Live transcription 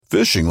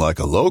Fishing like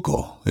a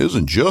local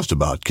isn't just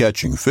about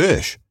catching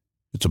fish.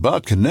 It's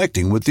about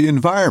connecting with the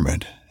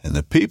environment and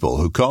the people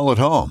who call it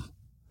home.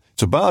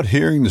 It's about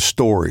hearing the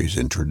stories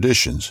and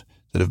traditions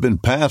that have been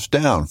passed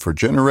down for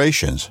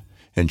generations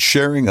and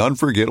sharing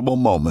unforgettable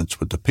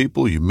moments with the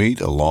people you meet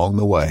along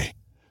the way.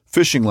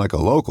 Fishing like a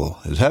local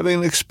is having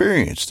an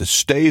experience that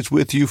stays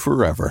with you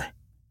forever.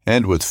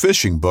 And with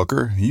Fishing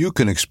Booker, you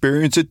can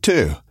experience it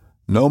too,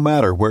 no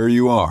matter where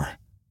you are.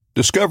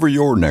 Discover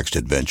your next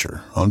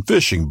adventure on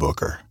Fishing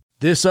Booker.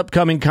 This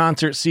upcoming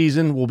concert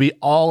season will be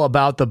all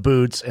about the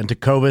boots, and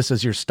Tecovas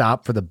is your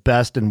stop for the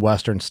best in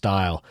Western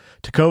style.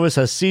 Tecovas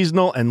has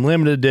seasonal and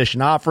limited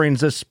edition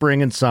offerings this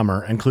spring and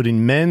summer,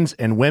 including men's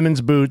and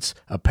women's boots,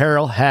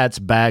 apparel, hats,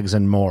 bags,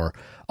 and more.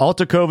 All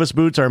Tecovas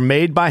boots are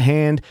made by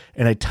hand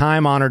in a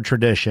time-honored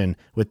tradition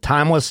with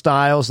timeless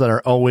styles that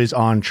are always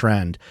on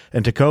trend.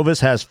 And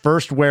Tecovas has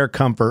first wear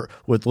comfort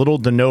with little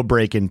to no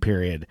break-in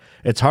period.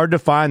 It's hard to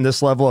find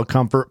this level of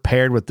comfort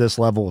paired with this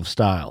level of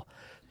style.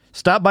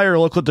 Stop by your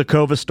local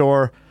Tecovas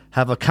store,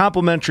 have a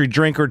complimentary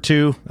drink or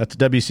two, that's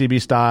WCB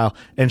style,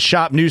 and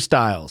shop new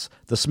styles.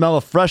 The smell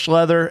of fresh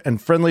leather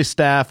and friendly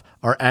staff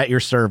are at your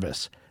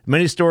service.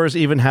 Many stores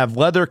even have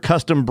leather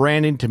custom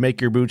branding to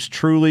make your boots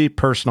truly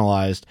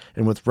personalized.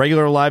 And with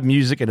regular live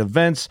music and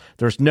events,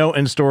 there's no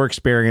in-store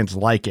experience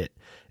like it.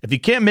 If you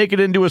can't make it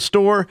into a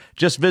store,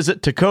 just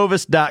visit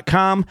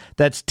tecovas.com.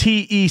 That's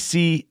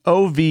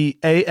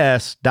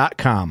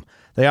TECOVAS.com.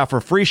 They offer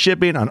free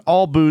shipping on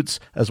all boots,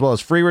 as well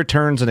as free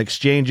returns and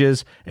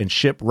exchanges, and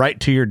ship right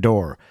to your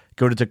door.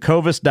 Go to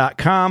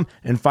tecovas.com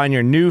and find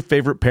your new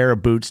favorite pair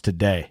of boots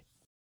today.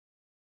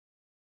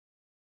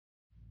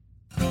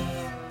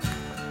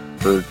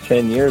 For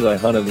 10 years, I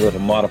hunted with a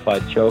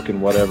modified choke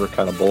and whatever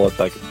kind of bullets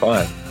I could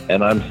find.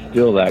 And I'm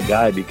still that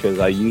guy because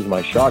I use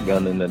my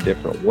shotgun in a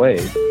different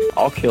way.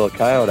 I'll kill a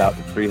coyote out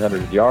to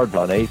 300 yards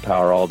on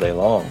 8-power all day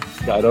long.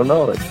 I don't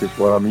know. It's just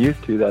what I'm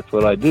used to. That's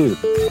what I do.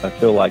 I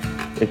feel like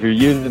if you're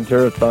using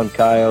turrets on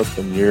coyotes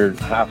and you're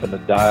having to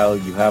dial,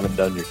 you haven't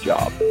done your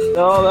job.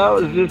 No,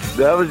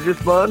 that was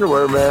just my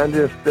underwear, man.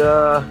 Just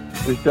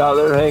out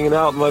there hanging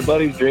out with my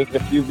buddies, drinking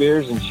a few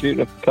beers and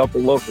shooting a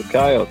couple local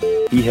coyotes.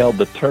 He held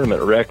the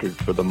tournament record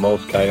for the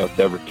most coyotes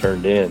ever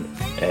turned in.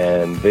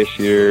 And this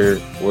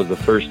year was the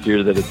first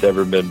year that it's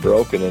ever been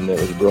broken, and it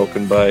was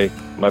broken by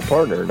my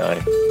partner and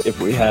I. If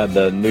we had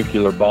the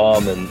nuclear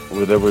bomb and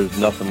where there was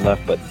nothing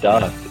left but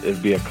dust,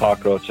 it'd be a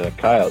cockroach and a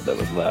coyote that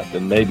was left,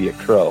 and maybe a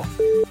crow.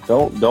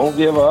 Don't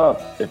give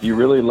up. If you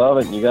really love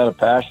it and you got a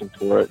passion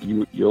for it,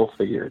 you'll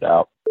figure it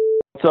out.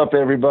 What's up,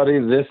 everybody?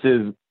 This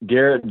is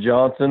Garrett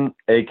Johnson,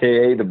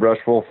 a.k.a. the Brush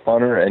Wolf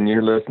Hunter, and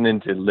you're listening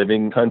to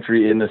Living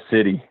Country in the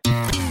City.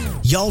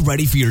 Y'all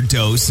ready for your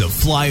dose of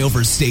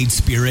flyover state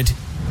spirit?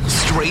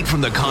 Straight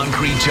from the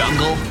concrete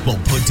jungle? Well,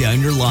 put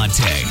down your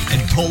latte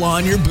and pull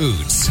on your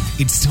boots.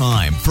 It's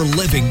time for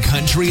Living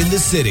Country in the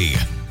City.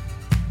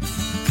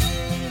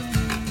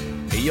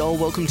 Hey, y'all,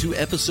 welcome to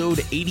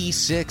episode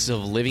 86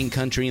 of Living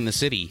Country in the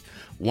City.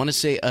 Want to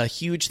say a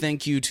huge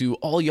thank you to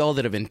all y'all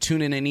that have been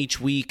tuning in each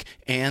week,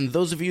 and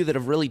those of you that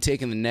have really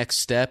taken the next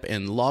step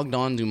and logged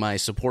on to my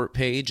support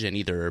page and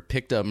either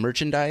picked up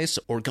merchandise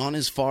or gone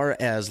as far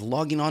as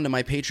logging on to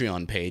my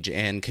Patreon page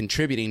and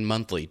contributing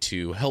monthly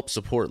to help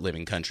support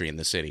Living Country in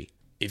the City.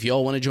 If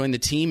y'all want to join the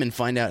team and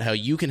find out how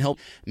you can help,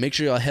 make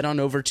sure y'all head on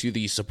over to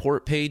the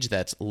support page.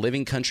 That's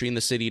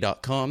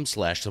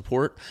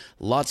livingcountryinthecity.com/support.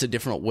 Lots of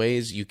different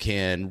ways you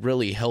can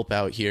really help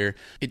out here.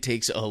 It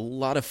takes a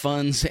lot of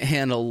funds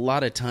and a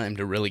lot of time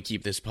to really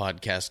keep this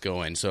podcast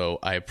going. So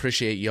I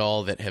appreciate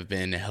y'all that have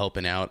been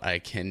helping out. I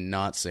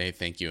cannot say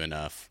thank you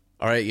enough.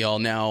 All right, y'all,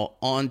 now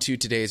on to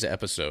today's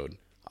episode.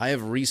 I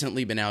have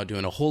recently been out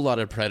doing a whole lot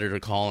of predator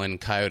calling,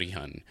 coyote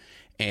hunting.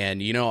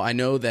 And, you know, I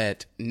know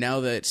that now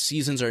that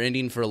seasons are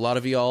ending for a lot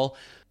of y'all,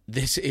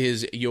 this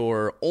is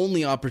your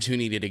only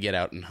opportunity to get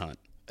out and hunt.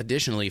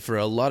 Additionally, for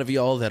a lot of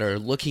y'all that are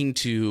looking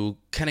to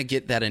kind of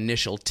get that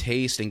initial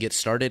taste and get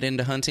started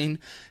into hunting,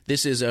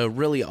 this is a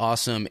really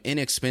awesome,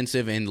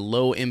 inexpensive, and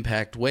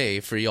low-impact way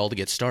for y'all to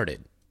get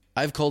started.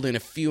 I've called in a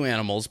few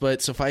animals,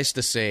 but suffice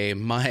to say,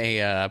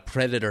 my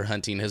predator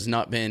hunting has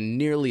not been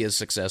nearly as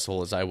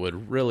successful as I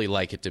would really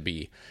like it to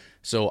be.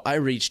 So I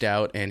reached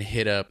out and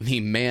hit up the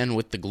man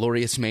with the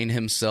glorious mane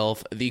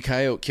himself, the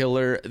coyote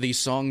killer, the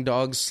song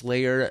dog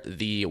slayer,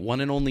 the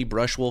one and only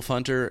brush wolf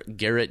hunter,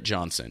 Garrett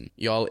Johnson.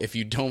 Y'all, if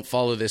you don't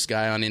follow this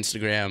guy on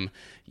Instagram,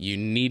 you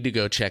need to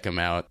go check him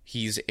out.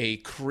 He's a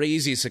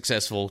crazy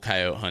successful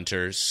coyote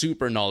hunter,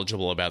 super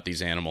knowledgeable about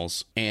these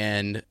animals,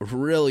 and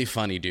really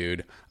funny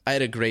dude. I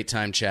had a great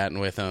time chatting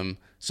with him,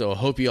 so I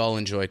hope you all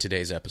enjoy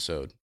today's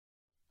episode.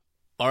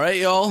 All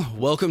right, y'all,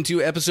 welcome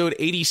to episode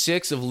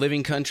 86 of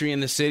Living Country in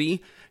the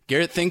City.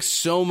 Garrett, thanks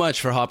so much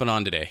for hopping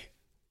on today.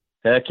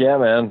 Heck yeah,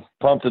 man.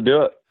 Pumped to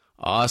do it.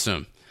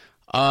 Awesome.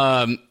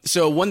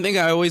 So one thing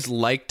I always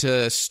like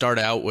to start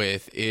out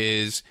with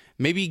is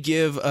maybe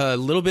give a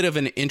little bit of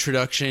an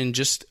introduction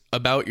just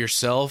about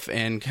yourself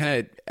and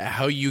kind of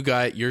how you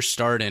got your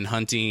start in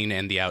hunting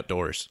and the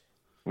outdoors.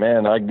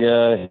 Man, I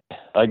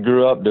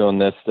grew up doing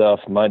this stuff.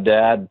 My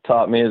dad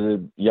taught me as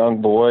a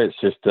young boy. It's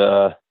just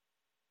a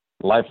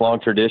lifelong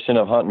tradition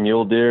of hunting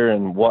mule deer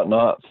and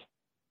whatnot.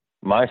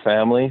 My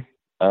family,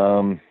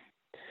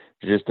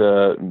 just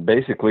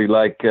basically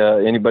like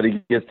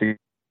anybody gets to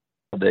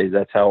days.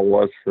 That's how it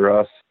was for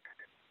us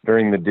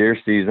during the deer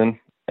season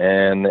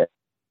and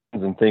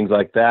things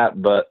like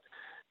that. But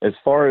as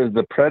far as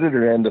the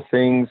predator end of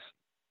things,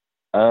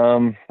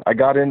 I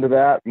got into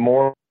that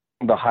more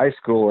the high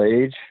school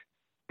age.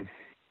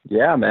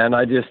 Yeah, man,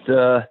 I just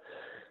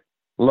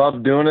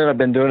love doing it. I've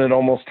been doing it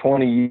almost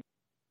 20 years,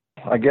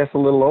 I guess a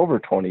little over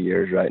 20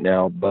 years right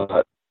now,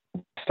 but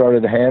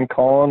started hand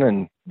calling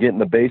and getting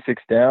the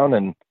basics down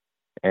and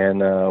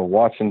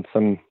watching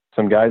some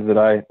guys that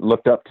I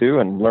looked up to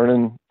and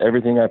learning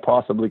everything I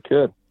possibly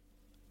could.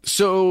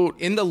 So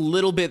in the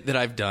little bit that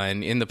I've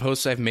done, in the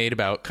posts I've made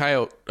about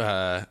coyote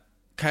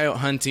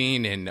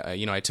hunting, and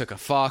I took a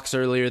fox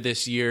earlier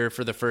this year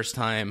for the first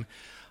time,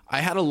 I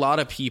had a lot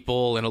of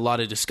people and a lot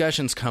of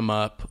discussions come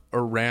up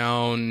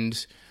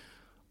around,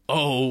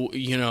 I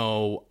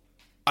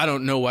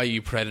don't know why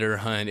you predator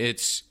hunt.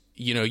 It's,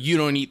 you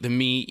don't eat the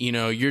meat,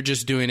 you're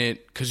just doing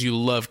it because you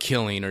love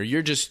killing, or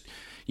you're just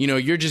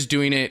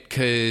doing it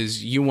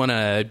because you want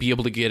to be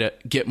able to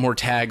get more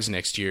tags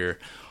next year.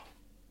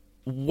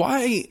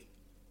 Why?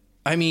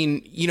 I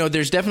mean,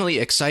 there's definitely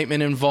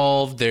excitement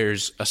involved.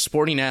 There's a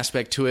sporting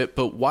aspect to it,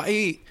 but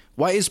why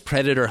is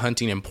predator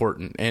hunting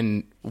important,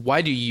 and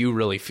why do you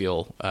really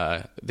feel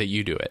that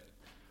you do it?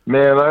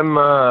 Man,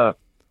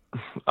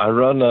 I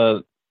run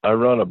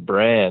a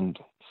brand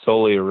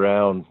solely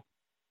around,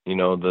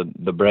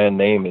 the brand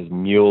name is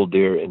Mule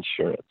Deer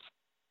Insurance,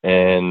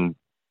 and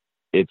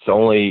it's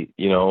only,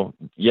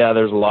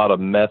 there's a lot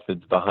of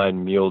methods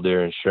behind mule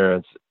deer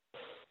insurance.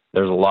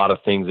 There's a lot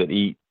of things that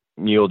eat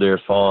mule deer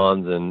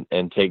fawns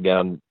and take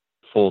down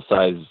full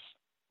size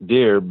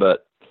deer,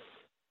 but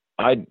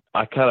I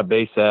kind of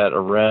base that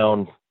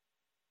around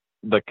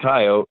the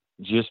coyote,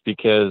 just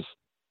because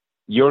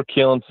you're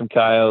killing some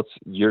coyotes,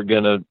 you're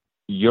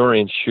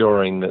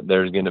ensuring that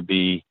there's going to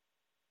be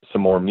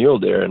some more mule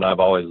deer. And I've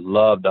always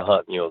loved to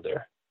hunt mule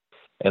deer.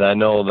 And I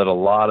know that a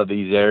lot of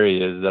these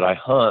areas that I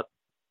hunt,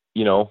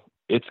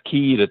 it's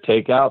key to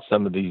take out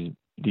some of these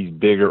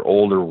bigger,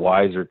 older,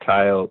 wiser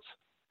coyotes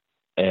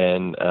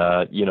and,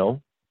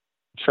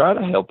 try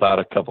to help out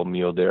a couple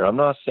mule deer. I'm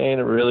not saying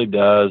it really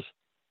does.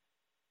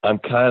 I'm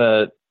kind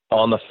of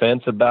on the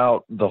fence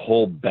about the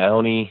whole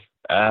bounty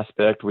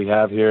aspect we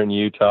have here in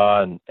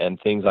Utah and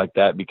things like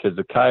that, because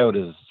the coyote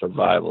is a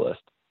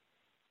survivalist,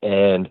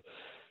 and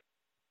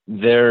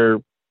they're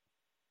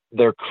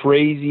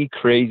crazy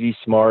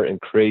smart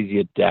and crazy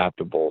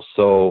adaptable.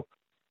 So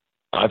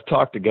I've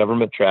talked to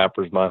government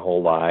trappers my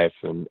whole life,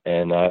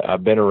 and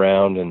I've been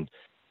around and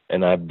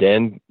I've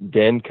den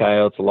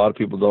coyotes. A lot of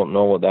people don't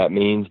know what that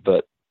means,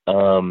 but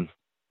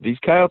these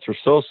coyotes are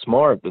so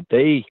smart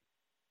that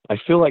I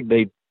feel like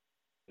they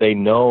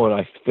know, and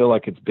I feel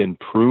like it's been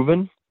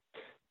proven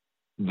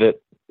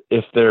that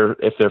if their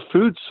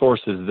food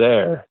source is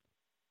there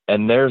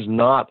and there's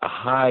not a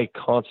high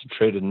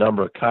concentrated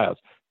number of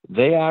coyotes,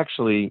 they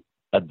actually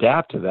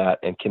adapt to that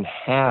and can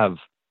have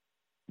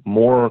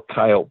more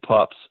coyote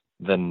pups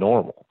than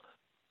normal.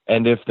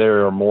 And if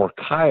there are more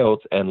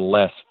coyotes and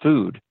less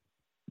food,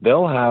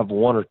 they'll have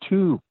one or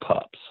two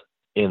pups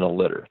in a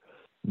litter.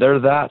 They're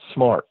that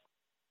smart.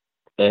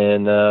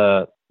 And,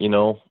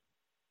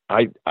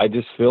 I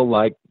just feel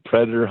like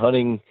predator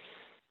hunting,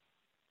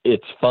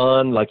 it's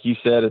fun. Like you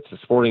said, it's a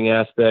sporting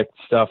aspect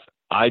stuff.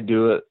 I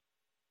do it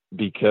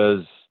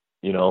because,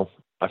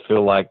 I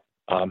feel like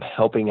I'm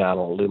helping out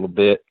a little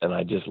bit, and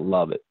I just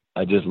love it.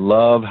 I just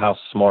love how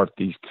smart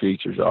these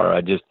creatures are.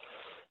 I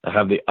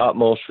have the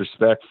utmost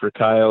respect for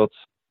coyotes.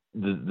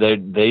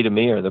 They to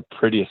me are the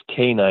prettiest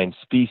canine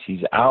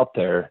species out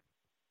there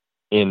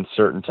in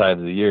certain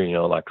times of the year.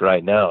 Like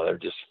right now, they're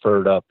just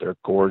furred up. They're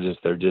gorgeous.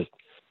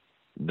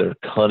 They're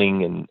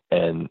cunning,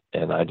 and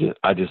I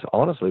just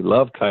honestly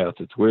love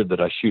coyotes. It's weird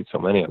that I shoot so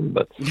many of them,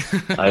 but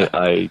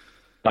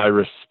I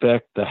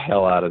respect the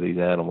hell out of these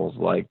animals,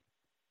 like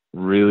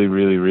really,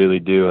 really, really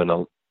do. And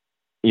a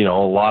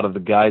lot of the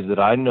guys that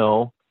I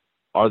know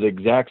are the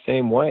exact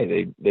same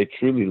way. They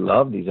truly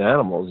love these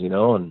animals,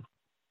 and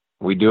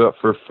we do it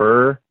for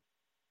fur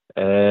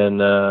and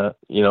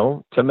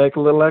to make a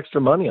little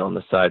extra money on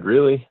the side,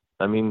 really.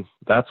 I mean,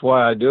 that's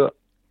why I do it.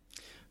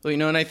 Well,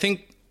 and I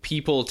think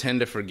people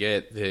tend to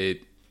forget that,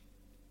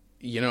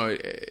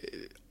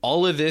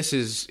 all of this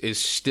is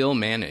still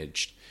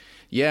managed.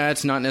 Yeah,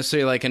 it's not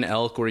necessarily like an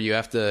elk where you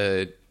have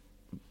to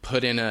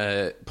put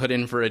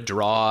in for a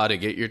draw to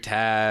get your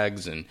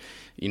tags and,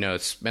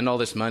 spend all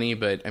this money.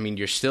 But I mean,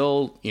 you're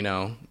still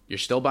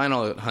buying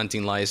a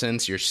hunting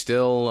license. You're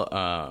still,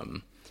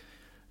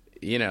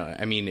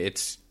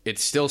 it's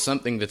still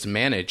something that's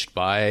managed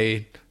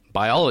by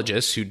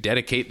biologists who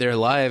dedicate their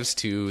lives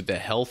to the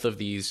health of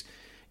these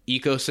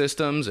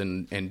ecosystems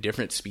and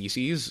different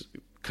species,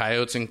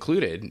 coyotes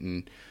included.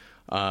 And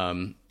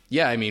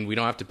we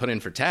don't have to put in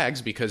for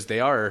tags because they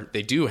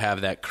do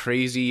have that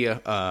crazy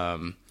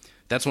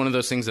that's one of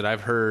those things that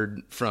I've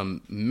heard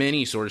from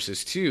many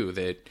sources too,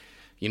 that,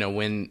 you know,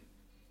 when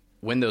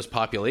those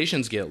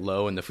populations get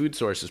low and the food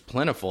source is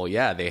plentiful,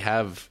 yeah, they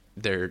have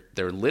their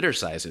litter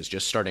sizes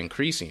just start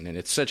increasing. And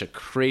it's such a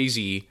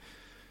crazy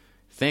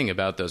thing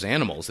about those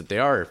animals that they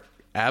are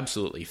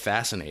absolutely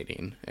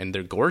fascinating and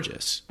they're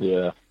gorgeous.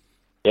 Yeah.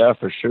 Yeah,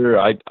 for sure.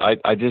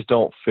 I just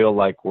don't feel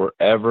like we're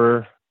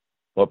ever,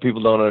 what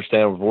people don't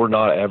understand, we're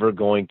not ever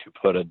going to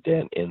put a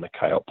dent in the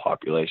coyote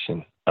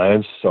population. I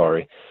am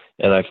sorry.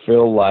 And I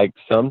feel like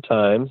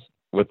sometimes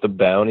with the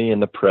bounty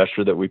and the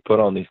pressure that we put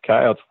on these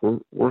coyotes,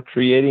 we're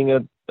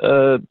creating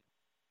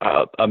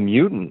a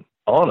mutant,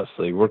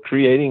 honestly. We're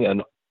creating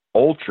an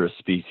ultra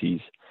species.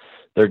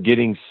 They're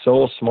getting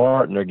so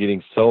smart and they're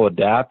getting so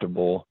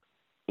adaptable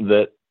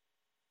that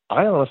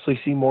I honestly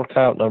see more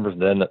coyote numbers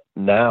than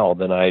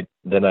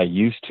I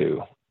used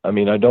to. I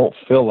mean, I don't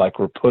feel like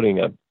we're putting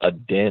a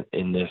dent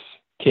in this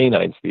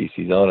canine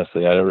species,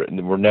 honestly.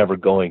 We're never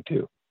going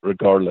to,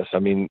 regardless. I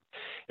mean,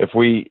 if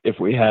we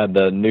had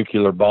the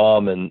nuclear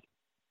bomb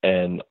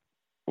and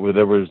where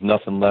there was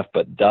nothing left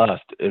but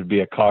dust, it'd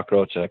be a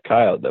cockroach and a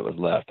coyote that was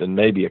left, and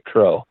maybe a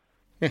crow.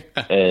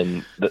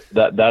 And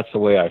that's the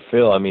way I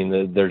feel. I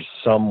mean, there's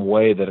some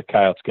way that a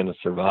coyote's going to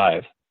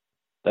survive.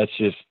 That's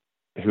just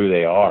who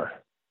they are.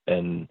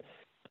 And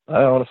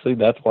I honestly,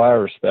 that's why I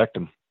respect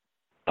them.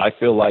 I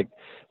feel like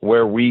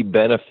where we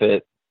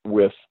benefit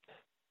with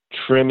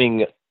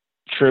trimming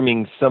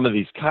some of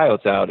these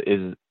coyotes out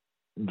is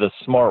the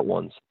smart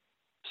ones.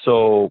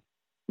 So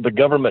the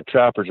government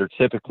trappers are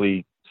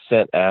typically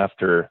sent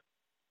after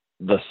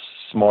the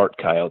smart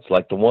coyotes,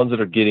 like the ones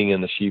that are getting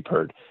in the sheep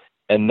herd.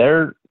 And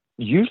they're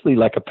usually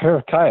like a pair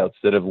of coyotes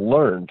that have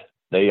learned.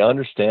 They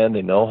understand,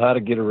 they know how to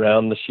get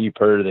around the sheep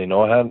herd. They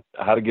know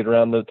how to get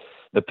around the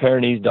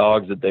Pyrenees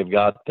dogs that they've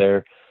got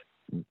there.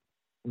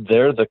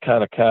 They're the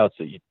kind of coyotes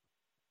that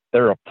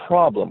they're a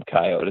problem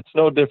coyote. It's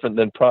no different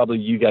than probably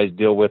you guys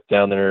deal with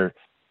down there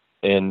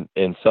in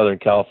Southern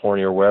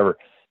California or wherever.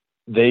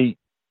 They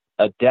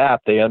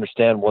adapt, they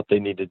understand what they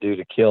need to do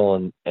to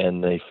kill,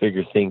 and they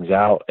figure things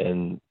out,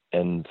 and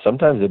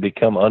sometimes they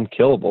become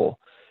unkillable.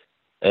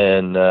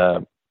 And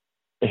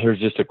here's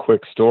just a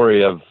quick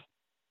story of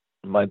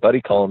my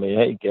buddy calling me,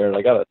 "Hey Garrett,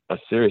 I got a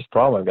serious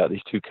problem. I've got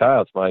these two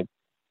coyotes. My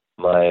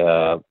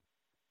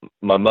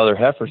mother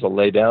heifers will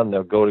lay down and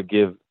they'll go to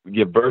give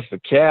birth to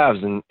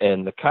calves,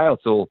 and the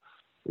coyotes will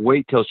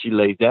wait till she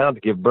lays down to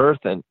give birth,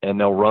 and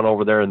they'll run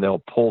over there and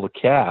they'll pull the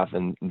calf,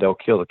 and they'll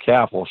kill the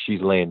calf while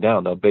she's laying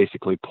down. They'll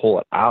basically pull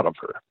it out of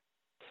her."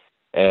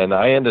 And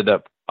I ended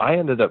up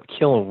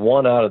killing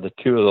one out of the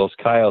two of those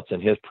coyotes,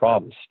 and his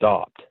problem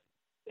stopped.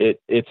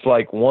 It's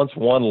like once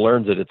one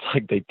learns it, it's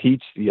like they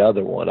teach the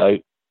other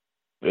one.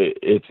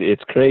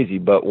 It's crazy,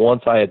 but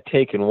once I had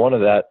taken one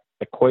of that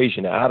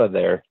equation out of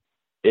there,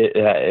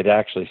 it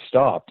actually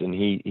stopped, and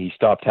he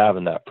stopped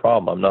having that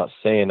problem. I'm not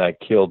saying I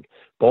killed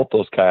both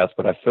those coyotes,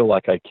 but I feel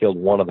like I killed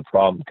one of the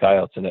problem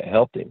coyotes, and it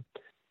helped him.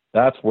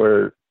 That's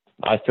where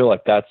I feel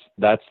like that's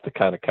the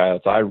kind of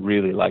coyotes I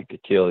really like to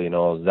kill. You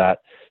know, that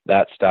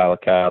style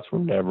of coyotes. We're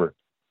never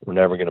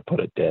going to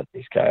put a dent in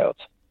these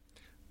coyotes.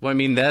 Well, I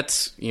mean,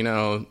 that's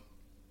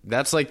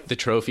like the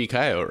trophy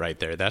coyote right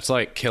there. That's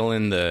like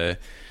killing the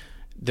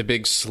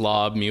big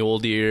slob mule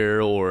deer,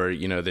 or,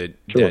 you know,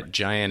 that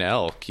giant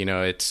elk. You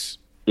know, it's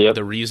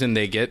the reason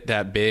they get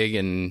that big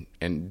and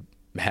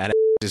badass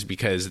is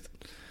because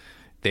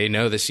they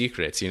know the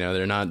secrets. You know,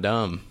 they're not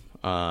dumb.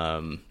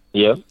 And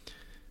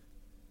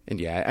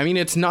yeah, I mean,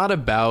 it's not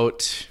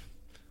about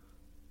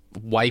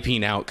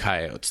wiping out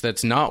coyotes.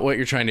 That's not what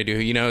you're trying to do.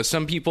 You know,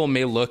 some people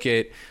may look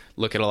at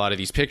a lot of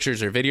these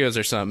pictures or videos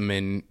or something,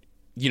 and,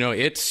 you know,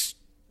 it's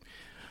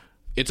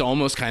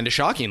almost kind of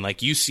shocking.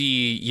 Like, you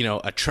see, you know,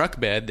 a truck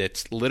bed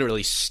that's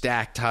literally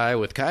stacked high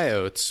with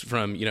coyotes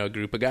from, you know, a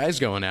group of guys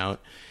going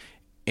out,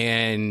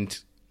 and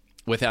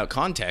without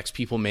context,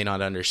 people may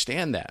not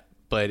understand that.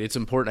 But it's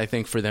important, I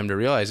think, for them to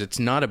realize it's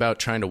not about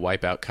trying to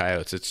wipe out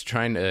coyotes. It's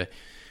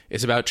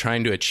about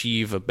trying to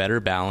achieve a better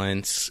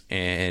balance,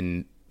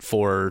 and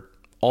for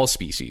all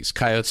species,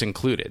 coyotes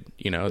included.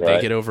 You know, They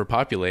get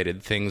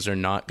overpopulated, things are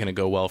not going to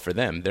go well for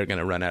them. They're going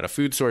to run out of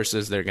food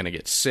sources. They're going to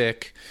get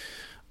sick.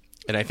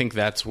 And I think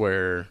that's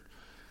what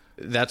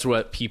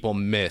people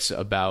miss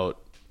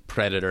about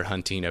predator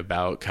hunting,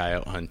 about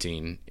coyote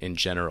hunting in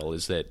general,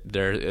 is that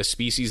they're a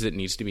species that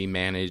needs to be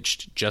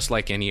managed just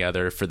like any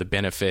other for the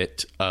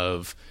benefit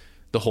of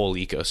the whole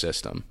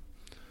ecosystem.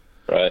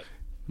 Right.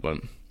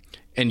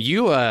 And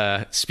you,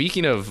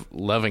 speaking of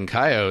loving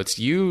coyotes,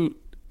 you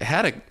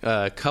had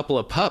a couple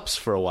of pups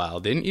for a while,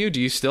 didn't you? Do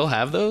you still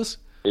have those?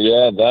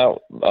 Yeah,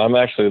 I'm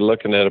actually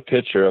looking at a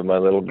picture of my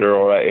little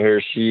girl right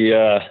here. She,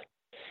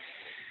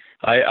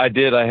 I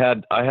did. I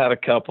had a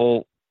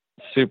couple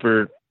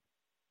super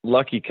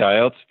lucky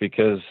coyotes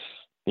because,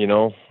 you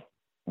know,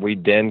 we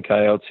den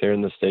coyotes here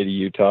in the state of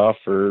Utah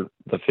for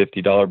the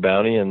 $50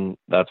 bounty, and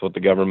that's what the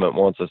government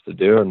wants us to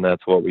do, and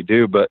that's what we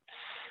do. But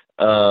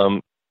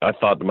I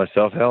thought to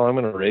myself, hell, I'm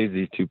going to raise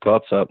these two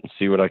pups up and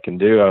see what I can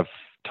do.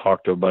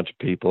 talked to a bunch of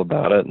people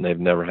about it, and they've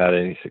never had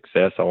any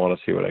success. I want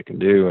to see what I can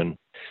do. And,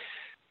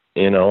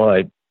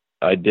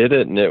 I did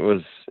it, and it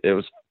was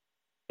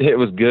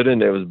good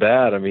and it was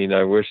bad. I mean,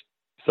 I wish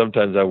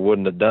sometimes I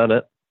wouldn't have done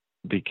it,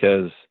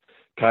 because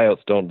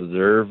coyotes don't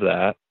deserve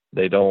that.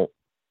 They don't,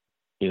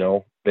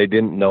 they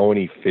didn't know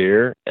any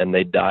fear, and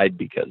they died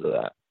because of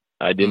that.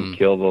 I didn't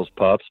kill those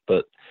pups,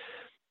 but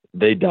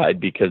they died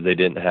because they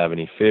didn't have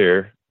any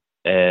fear,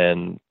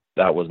 and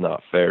that was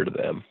not fair to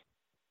them.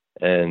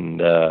 And,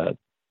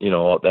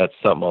 that's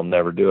something I'll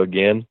never do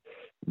again.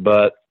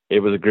 But it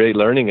was a great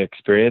learning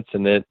experience,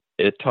 and it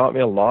taught me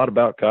a lot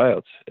about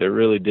coyotes. It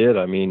really did.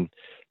 I mean,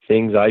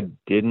 things I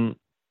didn't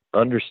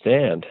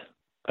understand.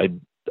 I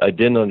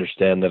didn't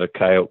understand that a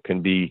coyote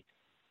can be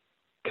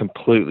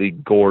completely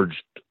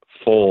gorged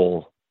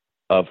full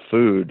of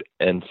food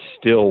and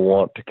still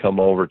want to come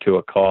over to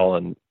a call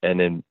and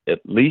at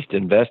least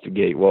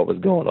investigate what was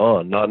going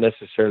on, not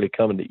necessarily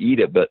coming to eat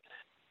it, but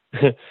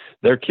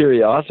their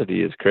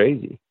curiosity is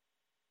crazy.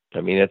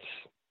 I mean,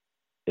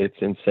 it's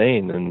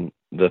insane. And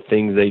the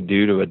things they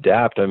do to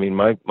adapt. I mean,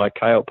 my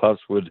coyote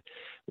pups would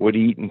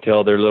eat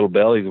until their little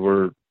bellies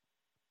were,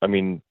 I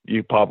mean,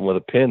 you pop them with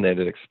a pin, they'd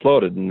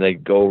exploded, and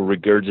they'd go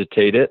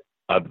regurgitate it.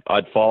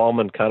 I'd follow them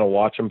and kind of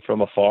watch them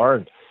from afar,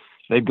 and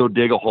they'd go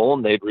dig a hole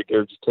and they'd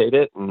regurgitate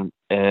it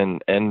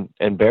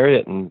and bury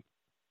it. And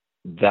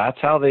that's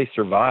how they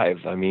survive.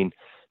 I mean,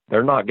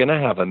 they're not going to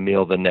have a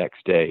meal the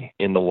next day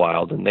in the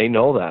wild, and they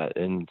know that.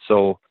 And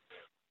so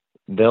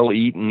they'll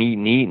eat and eat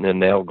and eat, and then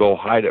they'll go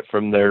hide it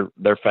from their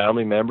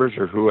family members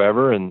or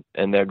whoever, and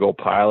they'll go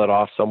pile it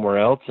off somewhere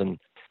else. And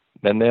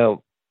then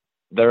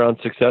they're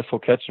unsuccessful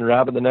catching a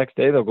rabbit the next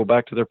day. They'll go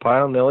back to their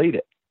pile and they'll eat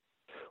it.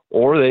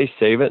 Or they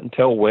save it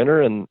until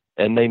winter, and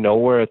they know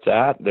where it's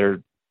at.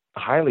 They're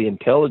highly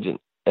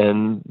intelligent,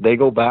 and they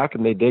go back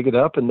and they dig it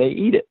up and they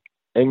eat it.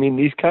 I mean,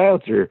 these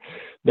coyotes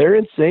they're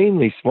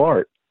insanely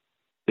smart.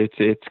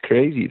 It's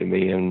crazy to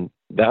me. And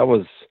it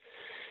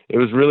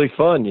was really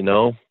fun,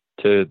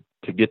 to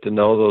get to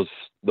know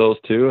those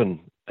two and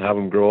have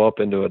them grow up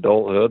into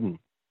adulthood and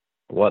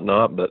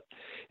whatnot. But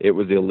it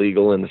was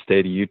illegal in the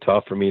state of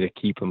Utah for me to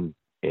keep them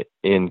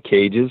in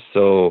cages.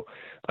 So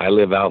I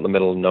live out in the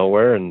middle of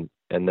nowhere, and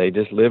they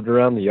just lived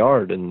around the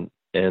yard and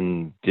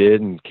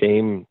did and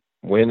came,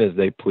 went as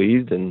they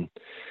pleased. And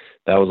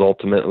that was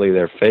ultimately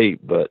their fate.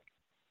 But,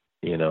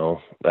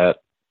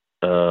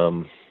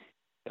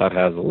 that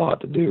has a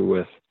lot to do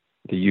with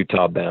the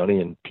Utah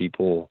bounty and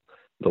people,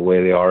 the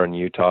way they are in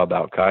Utah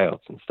about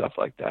coyotes and stuff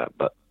like that.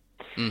 But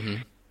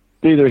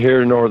neither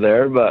here nor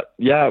there. But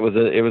yeah, it was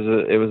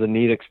a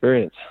neat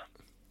experience.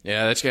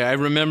 Yeah, that's good. I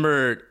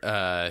remember,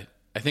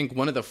 I think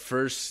one of the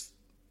first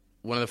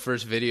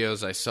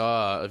videos I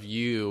saw of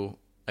you,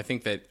 I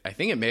think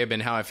it may have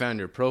been how I found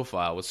your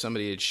profile, was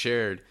somebody had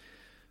shared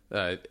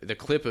the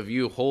clip of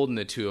you holding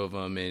the two of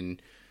them, and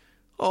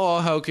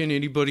how can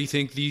anybody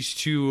think these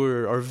two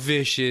are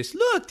vicious?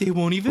 Look, they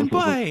won't even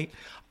bite.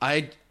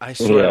 I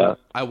swear,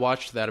 I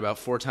watched that about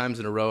 4 times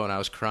in a row, and I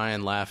was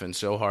crying, laughing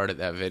so hard at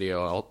that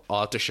video. I'll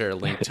have to share a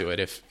link to it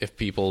if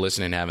people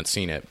listening haven't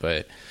seen it.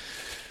 But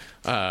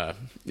yeah,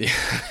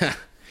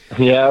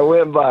 it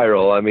went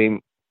viral. I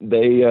mean,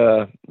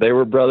 they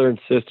were brother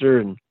and sister,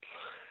 and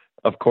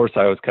of course,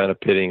 I was kind of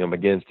pitting them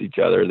against each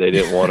other. They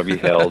didn't want to be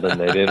held, and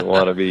they didn't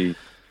want to be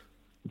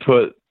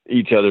put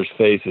each other's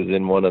faces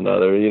in one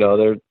another.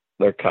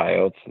 They're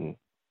coyotes, and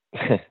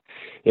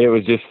it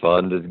was just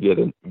fun to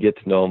get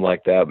to know them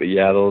like that. But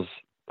yeah,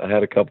 I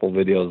had a couple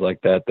videos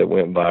like that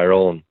went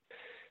viral, and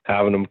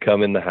having them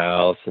come in the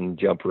house and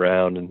jump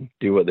around and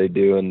do what they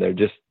do, and they're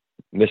just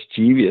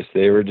mischievous.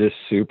 They were just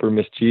super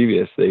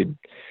mischievous. They'd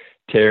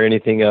tear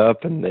anything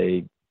up, and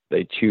they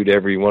chewed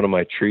every one of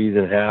my trees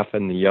in half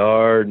in the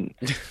yard, and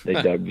they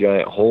dug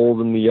giant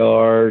holes in the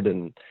yard.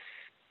 And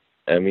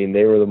I mean,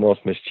 they were the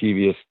most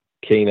mischievous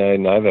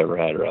canine I've ever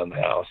had around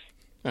the house.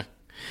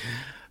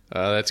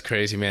 Oh, that's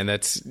crazy, man.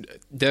 That's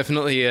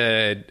definitely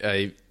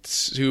a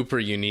super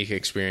unique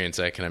experience,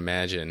 I can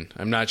imagine.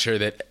 I'm not sure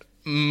that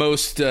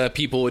most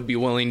people would be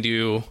willing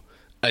to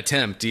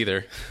attempt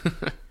either.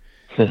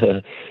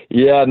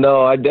 Yeah,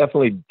 no, I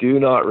definitely do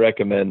not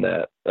recommend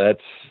that.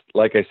 That's,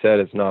 like I said,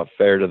 it's not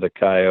fair to the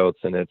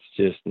coyotes, and it's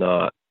just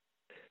not.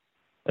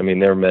 I mean,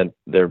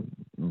 they're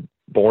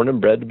born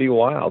and bred to be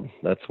wild.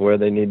 That's where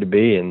they need to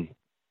be, and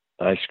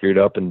I screwed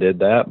up and did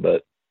that,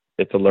 but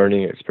it's a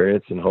learning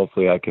experience, and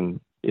hopefully I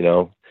can,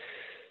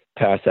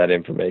 pass that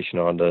information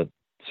on to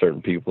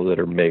certain people that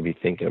are maybe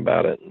thinking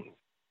about it. And,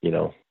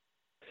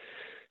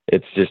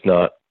 it's just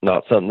not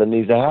something that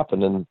needs to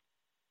happen. And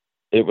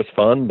it was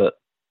fun, but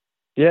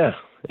yeah,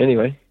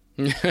 anyway.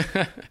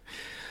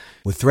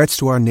 With threats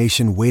to our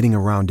nation waiting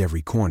around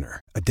every corner,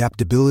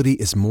 adaptability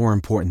is more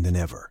important than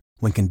ever.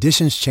 When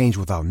conditions change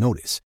without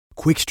notice,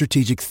 quick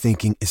strategic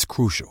thinking is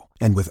crucial.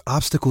 And with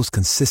obstacles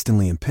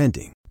consistently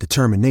impending,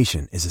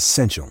 determination is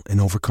essential in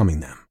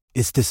overcoming them.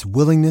 It's this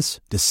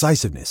willingness,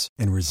 decisiveness,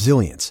 and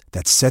resilience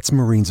that sets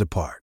Marines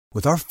apart.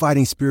 With our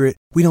fighting spirit,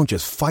 we don't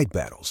just fight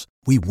battles,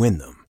 we win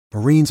them.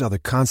 Marines are the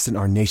constant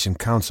our nation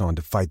counts on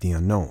to fight the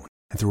unknown.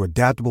 And through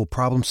adaptable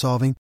problem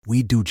solving,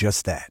 we do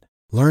just that.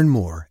 Learn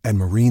more at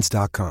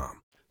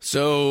marines.com.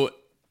 So,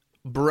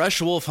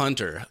 brush wolf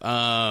hunter.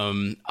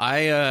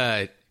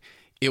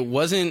 It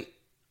wasn't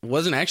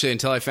actually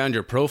until I found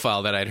your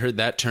profile that I'd heard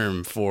that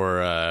term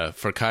for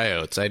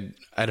coyotes.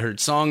 I'd heard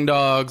song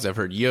dogs, I've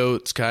heard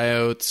yotes,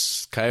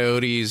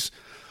 coyotes,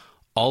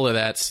 all of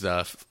that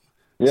stuff.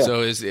 Yeah.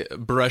 So is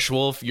brush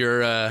wolf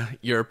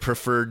your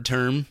preferred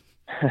term?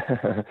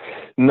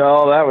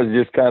 No, that was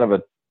just kind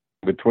of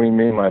between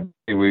me and my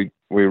we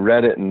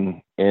read it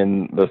in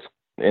the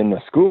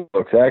school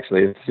books.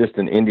 Actually, it's just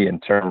an Indian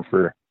term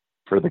for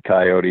the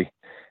coyote.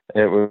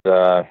 It was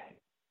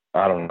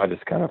I don't know, I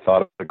just kind of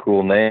thought it was a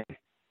cool name.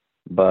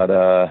 But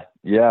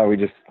yeah,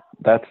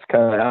 that's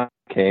kind of how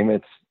it came.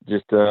 It's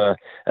just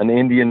an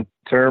Indian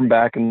term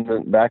back in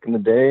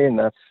the day,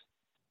 and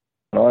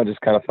I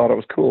just kind of thought it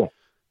was cool.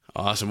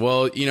 Awesome.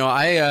 Well,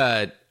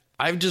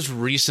 I've just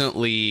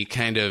recently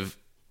kind of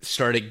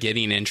started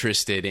getting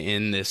interested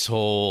in this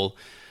whole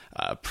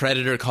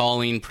predator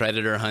calling,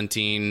 predator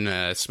hunting,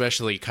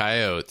 especially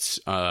coyotes.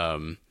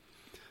 I've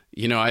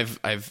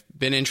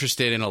been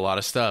interested in a lot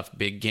of stuff,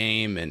 big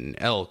game and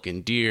elk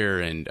and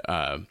deer, and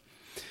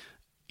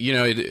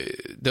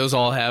those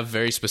all have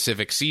very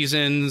specific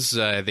seasons.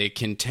 They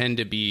can tend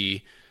to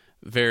be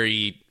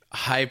very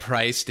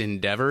high-priced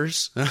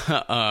endeavors.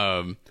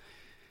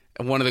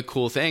 And one of the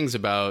cool things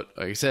about,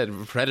 like I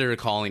said, predator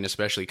calling,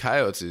 especially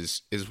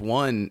coyotes, is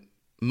one,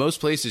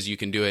 most places you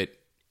can do it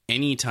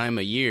any time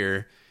of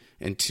year,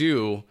 and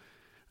two,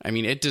 I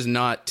mean, it does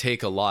not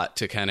take a lot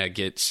to kind of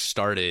get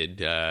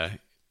started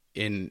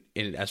in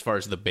as far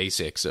as the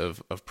basics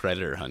of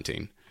predator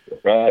hunting.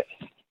 Right.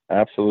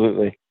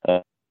 Absolutely.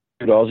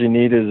 All you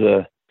need is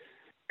a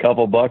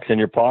couple bucks in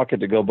your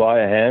pocket to go buy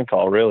a hand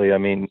call, really. I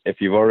mean,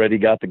 if you've already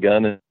got the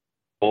gun and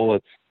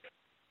bullets,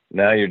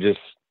 now you're just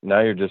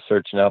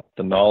searching out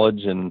the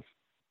knowledge, and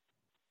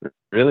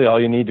really all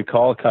you need to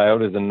call a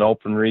coyote is an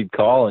open reed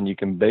call, and you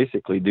can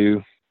basically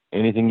do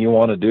anything you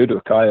want to do to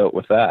a coyote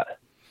with that.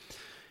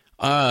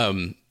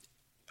 I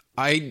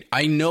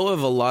know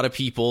of a lot of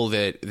people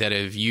that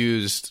have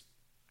used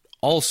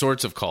all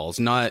sorts of calls,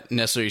 not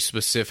necessarily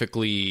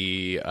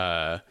specifically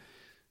a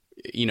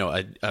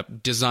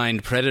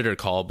designed predator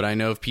call, but I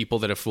know of people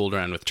that have fooled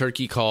around with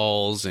turkey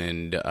calls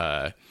and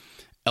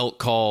elk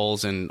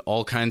calls and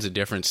all kinds of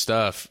different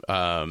stuff.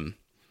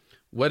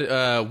 What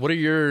are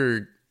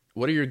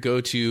your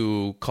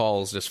go-to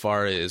calls as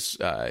far as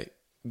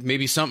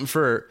maybe something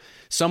for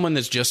someone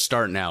that's just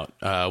starting out?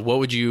 What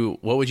would you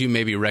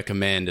maybe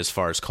recommend as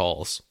far as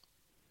calls?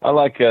 I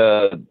like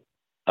a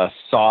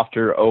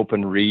softer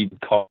open reed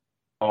call.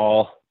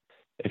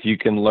 If you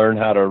can learn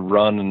how to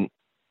run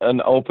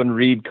an open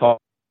reed call,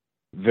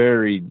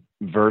 very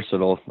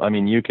versatile. I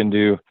mean, you can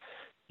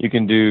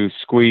do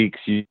squeaks,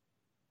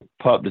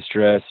 pup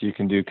distress, you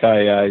can do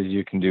ki-yis,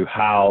 you can do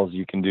howls,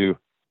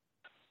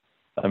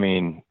 I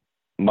mean,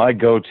 my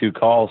go-to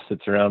call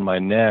sits around my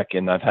neck,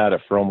 and I've had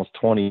it for almost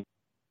 20,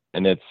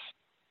 and it's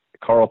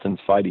Carlton's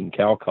Fighting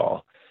Cow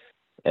Call.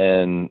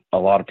 And a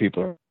lot of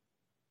people are,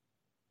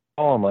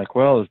 I'm like,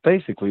 well, it's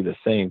basically the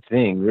same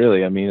thing,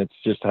 really. I mean, it's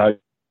just how you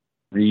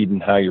read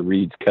and how your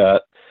reed's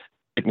cut,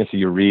 thickness of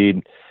your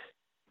reed.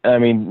 I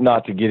mean,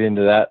 not to get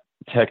into that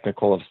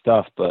technical of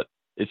stuff, but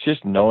it's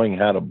just knowing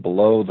how to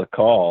blow the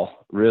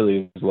call,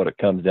 really, is what it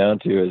comes down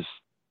to, is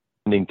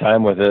spending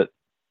time with it,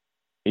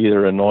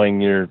 either annoying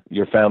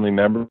your family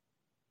member,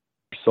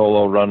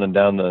 solo running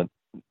down the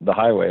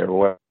highway or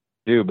whatever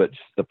you do, but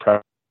just the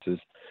practice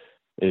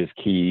is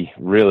key,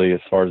 really,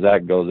 as far as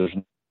that goes.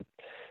 There's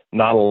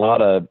not a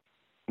lot of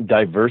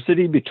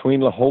diversity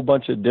between a whole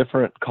bunch of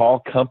different call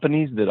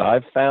companies that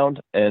I've found,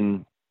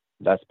 and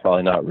that's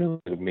probably not really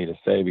good of me to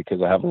say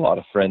because I have a lot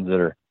of friends that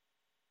are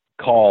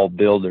call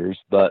builders,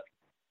 but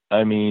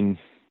I mean,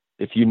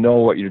 if you know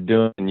what you're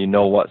doing and you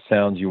know what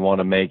sounds you want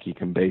to make, you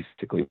can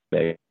basically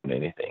make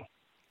anything.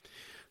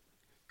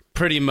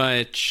 Pretty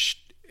much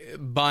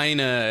buying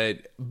a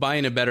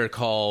better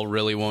call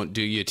really won't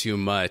do you too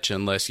much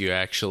until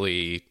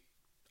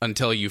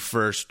you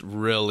first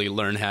really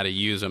learn how to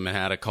use them and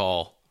how to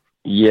call.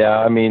 Yeah,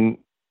 I mean,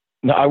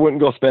 no, I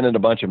wouldn't go spending a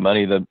bunch of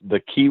money.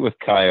 The key with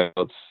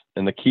coyotes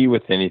and the key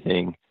with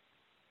anything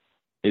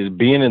is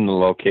being in the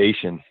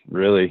location,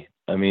 really.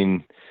 I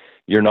mean,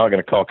 you're not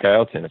going to call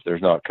coyotes in if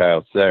there's not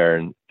coyotes there.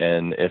 And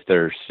if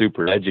they're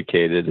super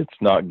educated, it's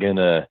not going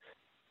to,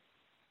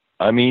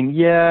 I mean,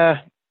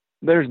 yeah,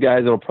 there's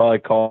guys that'll probably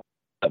call,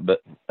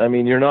 but I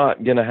mean, you're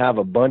not going to have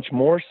a bunch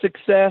more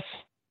success,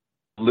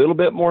 a little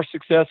bit more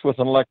success with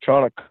an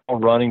electronic call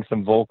running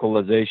some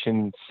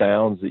vocalization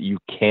sounds that you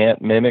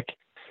can't mimic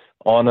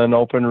on an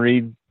open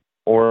reed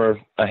or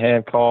a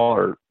hand call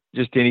or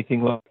just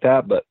anything like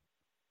that. But,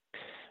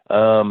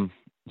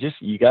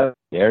 just, you got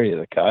the area of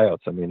the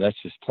coyotes. I mean, that's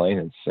just plain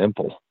and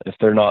simple. If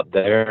they're not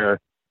there,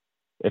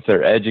 if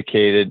they're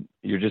educated,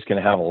 you're just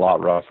going to have a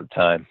lot rougher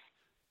time.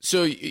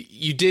 So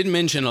you did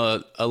mention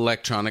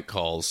electronic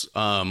calls.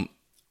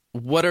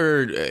 What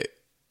are,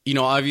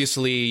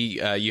 obviously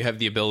you have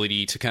the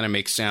ability to kind of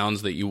make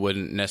sounds that you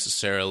wouldn't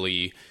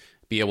necessarily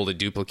be able to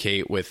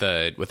duplicate with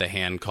a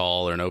hand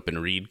call or an open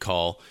read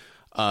call.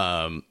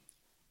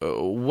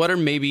 What are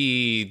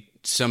maybe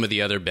some of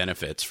the other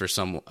benefits for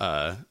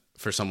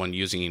someone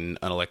using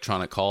an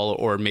electronic call,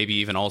 or maybe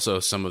even also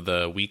some of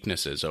the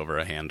weaknesses over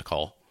a hand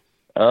call?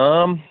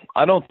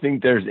 I don't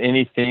think there's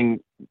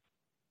anything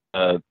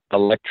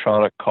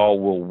electronic call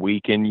will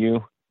weaken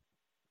you,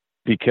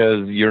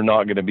 because you're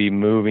not going to be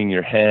moving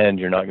your hand.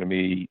 You're not going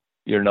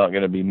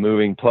to be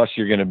moving. Plus,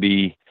 you're going to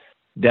be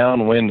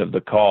downwind of the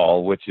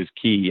call, which is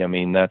key. I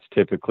mean, that's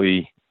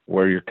typically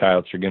where your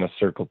coyotes are going to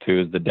circle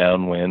to, is the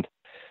downwind.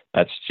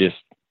 That's just,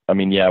 I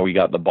mean, yeah, we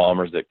got the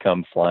bombers that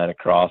come flying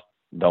across,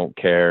 don't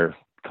care.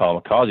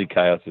 Kamikaze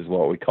coyotes is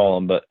what we call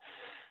them. But,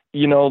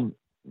 you know,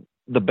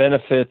 the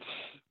benefits,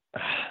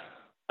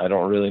 I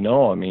don't really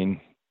know. I mean,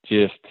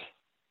 just,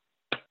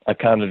 I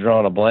kind of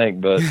drawn a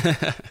blank, but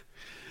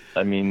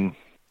I mean,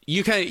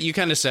 you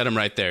kind of said them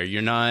right there.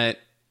 You're not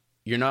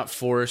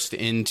forced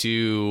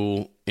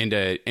into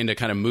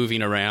kind of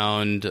moving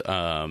around.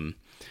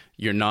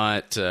 You're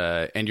not,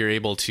 and you're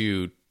able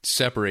to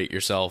separate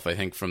yourself, I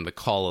think, from the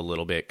call a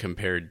little bit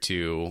compared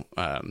to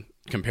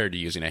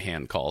using a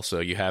hand call. So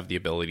you have the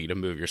ability to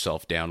move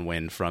yourself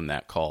downwind from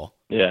that call.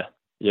 Yeah.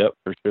 Yep,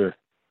 for sure.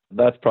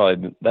 That's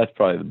probably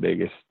the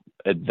biggest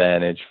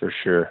advantage, for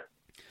sure.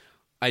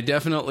 I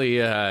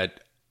definitely, I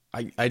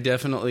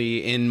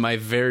definitely, in my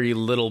very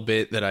little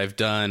bit that I've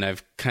done,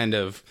 I've kind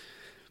of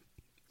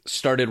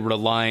started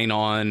relying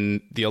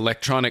on the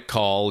electronic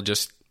call,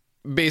 just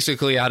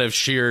basically out of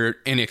sheer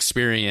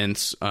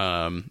inexperience.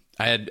 I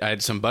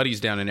had some buddies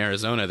down in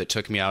Arizona that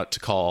took me out to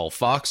call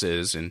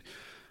foxes, and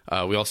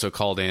we also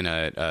called in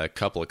a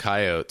couple of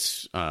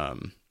coyotes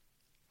to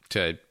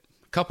a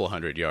couple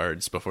 100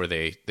 yards before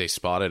they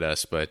spotted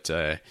us. But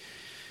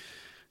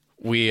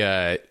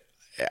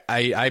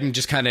I'm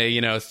just kind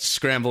of,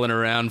 scrambling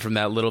around from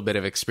that little bit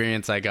of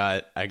experience I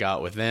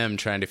got with them,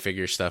 trying to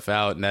figure stuff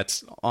out. And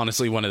that's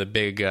honestly one of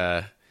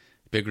the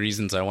big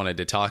reasons I wanted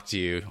to talk to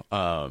you.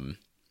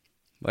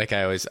 Like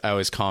I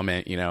always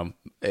comment,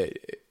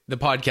 the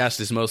podcast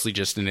is mostly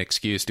just an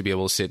excuse to be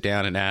able to sit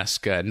down and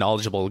ask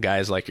knowledgeable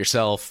guys like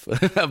yourself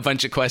a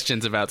bunch of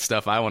questions about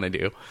stuff I want to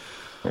do.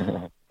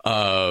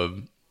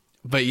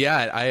 But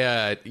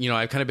yeah,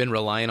 I've kind of been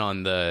relying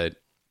on the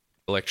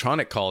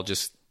electronic call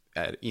just,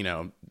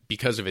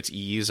 because of its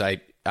ease. I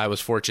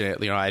was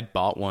fortunate, I'd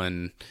bought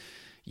one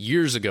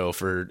years ago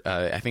for,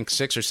 I think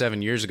 6 or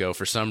 7 years ago.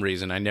 For some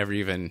reason, I never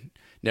even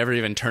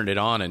turned it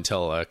on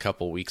until a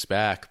couple weeks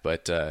back.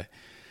 But, are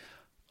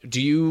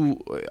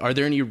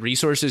there any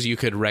resources you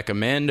could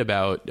recommend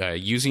about,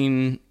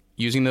 using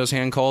those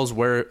hand calls,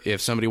 where,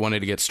 if somebody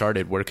wanted to get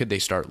started, where could they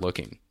start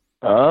looking?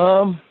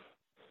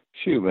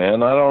 Shoot,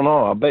 man, I don't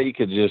know. I bet you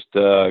could just,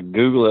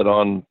 Google it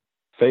on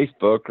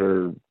Facebook,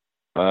 or,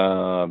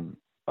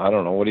 I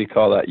don't know, what do you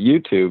call that?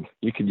 YouTube.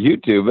 You could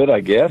YouTube it,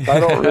 I guess. I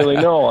don't really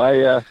know.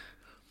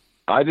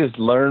 I just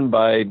learned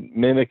by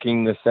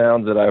mimicking the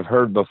sounds that I've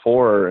heard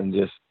before and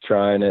just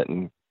trying it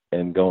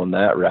and going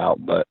that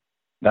route. But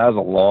that was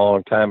a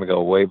long time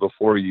ago, way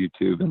before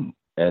YouTube and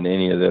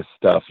any of this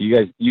stuff. You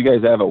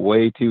guys have it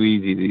way too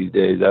easy these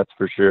days, that's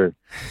for sure.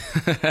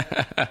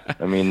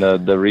 I mean,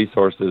 the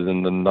resources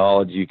and the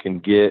knowledge you can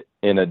get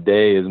in a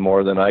day is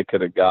more than I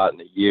could have got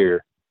in a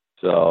year.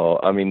 So,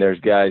 I mean, there's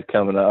guys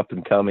coming up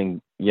and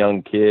coming,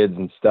 young kids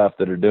and stuff,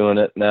 that are doing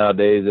it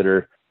nowadays that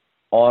are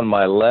on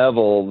my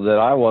level that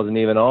I wasn't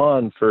even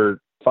on for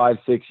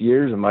 5-6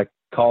 years of my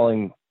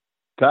calling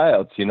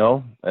coyotes,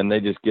 and they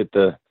just get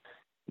the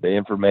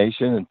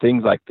information and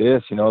things like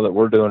this, that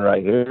we're doing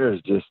right here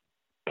is just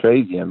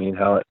crazy. I mean,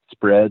 how it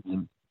spreads,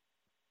 and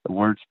the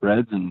word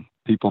spreads and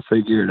people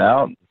figure it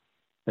out.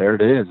 There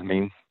it is. I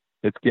mean,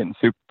 it's getting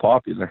super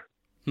popular.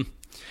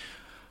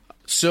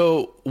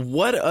 So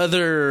what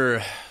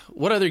other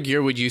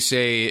gear would you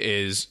say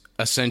is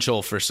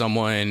essential for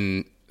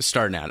someone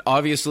starting out?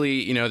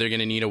 Obviously, they're going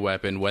to need a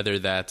weapon, whether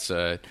that's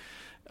a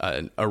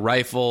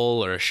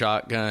rifle or a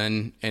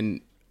shotgun. And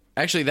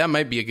actually, that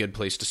might be a good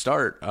place to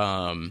start.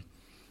 From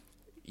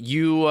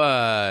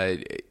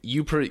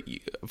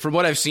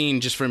what I've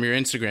seen just from your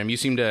Instagram, you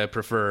seem to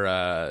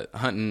prefer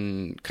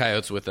hunting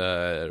coyotes with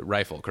a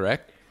rifle,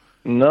 correct?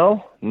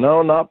 No,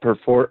 not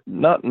prefer.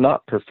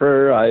 Not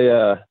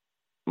prefer.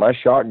 My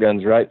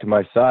shotgun's right to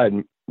my side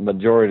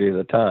majority of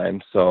the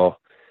time. So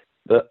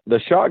the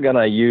shotgun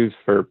I use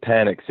for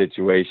panic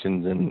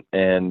situations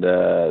and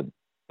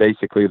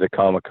basically the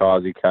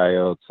kamikaze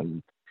coyotes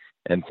and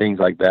things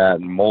like that,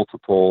 and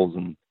multiples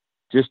and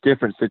just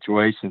different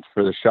situations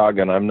for the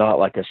shotgun. I'm not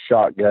like a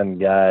shotgun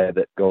guy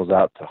that goes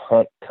out to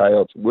hunt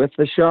coyotes with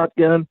the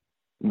shotgun,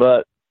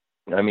 but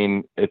I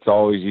mean, it's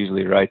always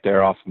usually right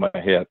there off my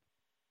hip.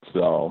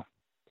 So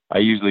I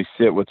usually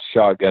sit with the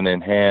shotgun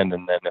in hand,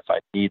 and then if I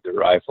need the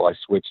rifle, I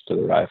switch to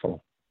the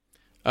rifle.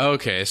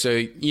 Okay, so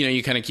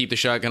you kind of keep the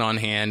shotgun on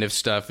hand if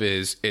stuff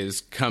is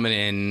coming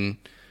in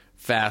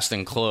fast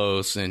and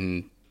close,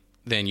 and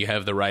then you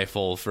have the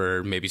rifle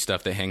for maybe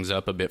stuff that hangs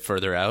up a bit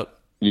further out.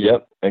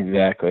 Yep,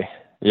 exactly.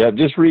 Yeah,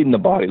 just reading the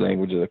body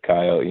language of the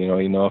coyote. You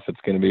know if it's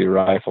going to be a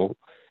rifle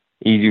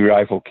easy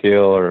rifle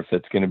kill or if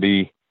it's going to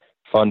be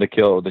fun to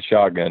kill with a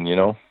shotgun,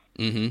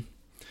 Mm-hmm.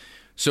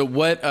 So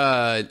what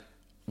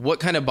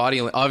kind of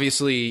body,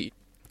 obviously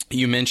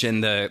you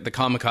mentioned the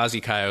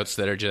kamikaze coyotes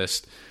that are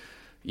just,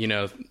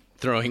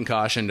 throwing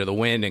caution to the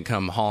wind and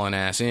come hauling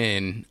ass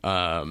in.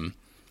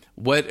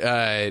 What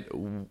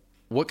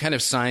kind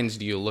of signs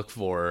do you look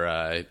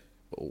for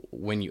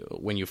when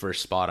you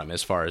first spot them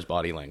as far as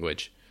body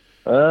language?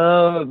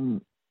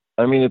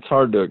 It's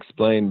hard to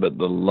explain, but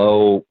the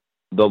low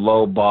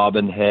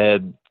bobbing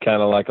head,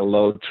 kind of like a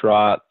low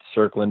trot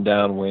circling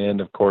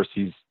downwind. Of course,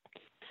 he's,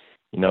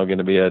 going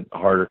to be a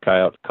harder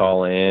coyote to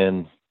call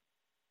in.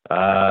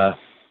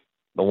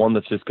 The one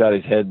that's just got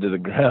his head to the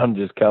ground,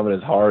 just coming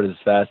as hard, as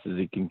fast as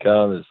he can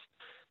come, is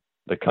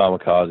the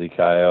kamikaze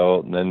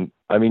coyote. And then,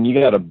 you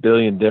got a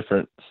billion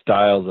different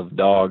styles of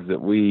dogs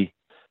that we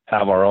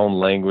have our own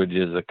language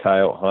as a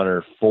coyote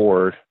hunter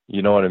for,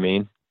 you know what I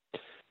mean?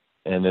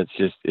 And it's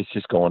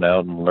just going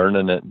out and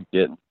learning it and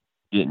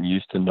getting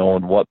used to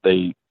knowing what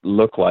they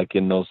look like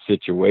in those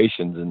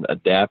situations and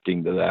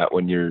adapting to that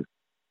when you're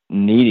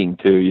needing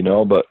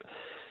to, But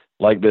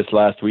like this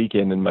last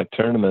weekend in my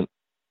tournament,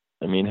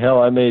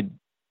 hell, I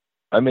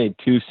made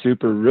 2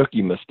 super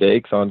rookie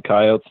mistakes on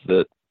coyotes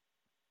that,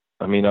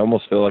 I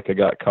almost feel like I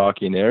got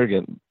cocky and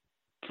arrogant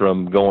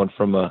from going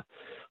from a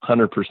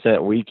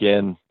 100%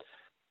 weekend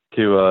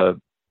to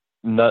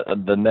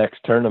the next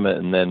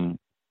tournament,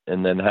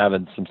 and then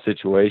having some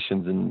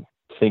situations and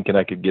thinking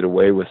I could get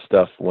away with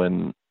stuff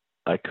when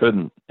I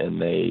couldn't,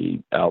 and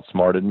they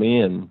outsmarted me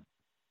and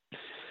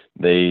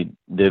they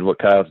did what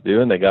coyotes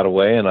do and they got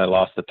away, and I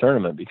lost the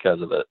tournament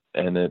because of it.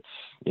 And it's,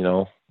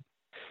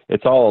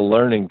 it's all a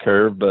learning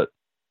curve, but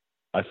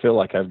I feel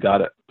like I've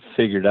got it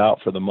figured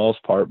out for the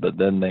most part, but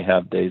then they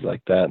have days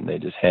like that and they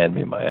just hand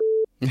me my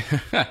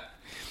ass.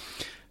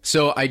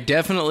 So I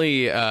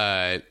definitely,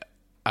 I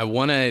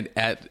want to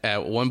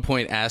at one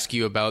point ask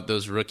you about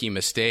those rookie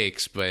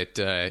mistakes, but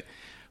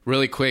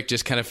really quick,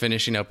 just kind of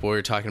finishing up what we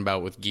were talking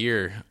about with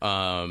gear.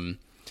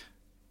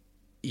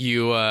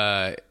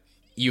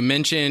 You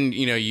mentioned,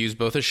 you use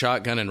both a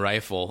shotgun and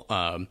rifle.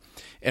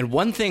 And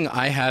one thing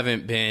I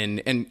haven't been,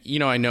 and,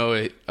 I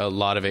know a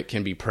lot of it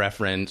can be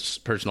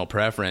personal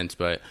preference,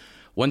 but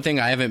one thing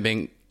I haven't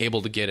been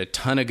able to get a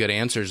ton of good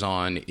answers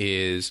on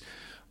is,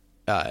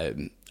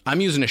 I'm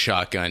using a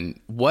shotgun.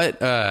 What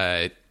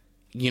would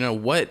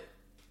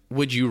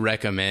you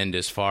recommend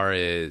as far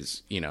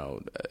as,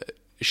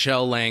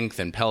 shell length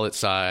and pellet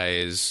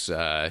size?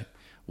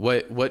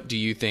 What do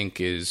you think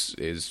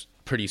is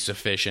pretty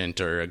sufficient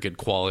or a good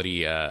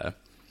quality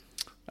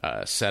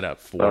setup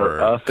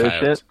for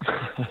efficient?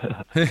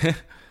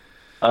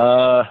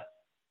 Like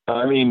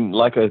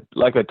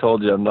I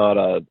told you, I'm not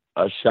a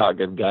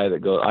shotgun guy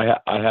that goes.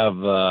 I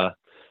have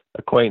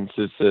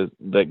acquaintances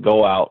that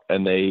go out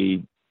and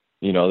they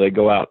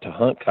go out to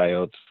hunt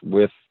coyotes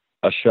with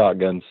a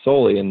shotgun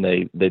solely, and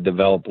they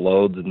develop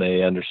loads and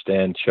they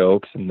understand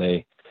chokes and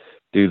they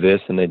do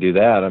this and they do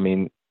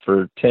that.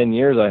 For 10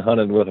 years, I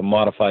hunted with a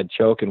modified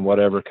choke and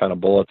whatever kind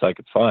of bullets I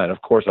could find.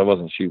 Of course, I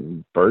wasn't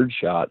shooting bird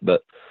shot,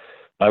 but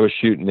I was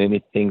shooting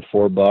anything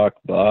 4-buck,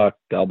 buck,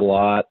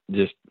 double-aught,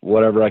 just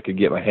whatever I could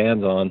get my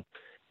hands on.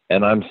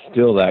 And I'm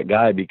still that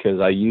guy because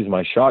I use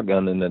my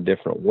shotgun in a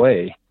different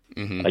way.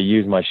 Mm-hmm. I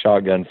use my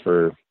shotgun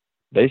for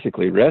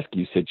basically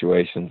rescue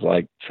situations,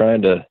 like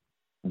trying to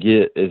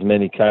get as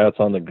many coyotes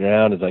on the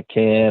ground as I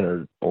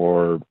can,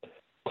 or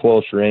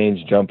close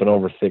range, jumping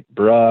over thick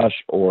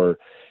brush, or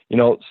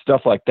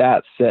stuff like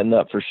that, setting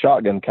up for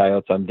shotgun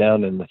coyotes. I'm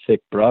down in the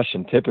thick brush,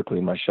 and typically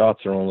my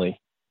shots are only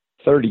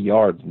 30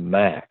 yards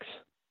max,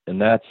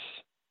 and that's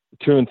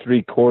 2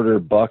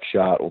 3/4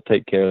 buckshot will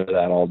take care of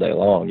that all day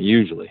long,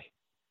 usually.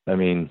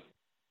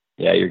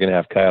 You're going to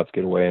have coyotes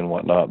get away and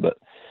whatnot, but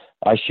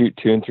I shoot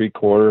 2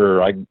 3/4,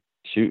 or I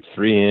shoot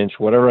 3-inch,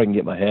 whatever I can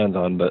get my hands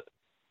on. But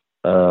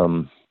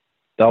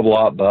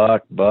double-aught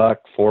buck,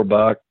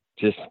 4-buck,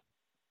 just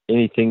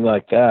anything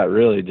like that,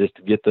 really, just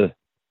to get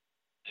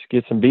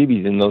some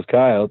BBs in those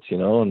coyotes,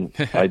 and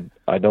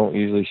I don't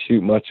usually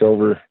shoot much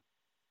over,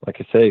 like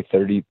I say,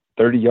 30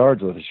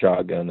 yards with a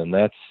shotgun, and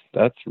that's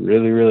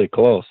really, really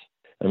close.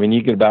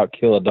 You could about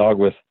kill a dog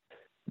with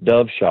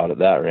dove shot at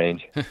that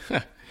range.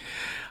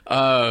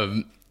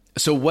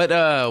 So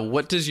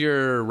what does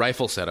your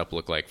rifle setup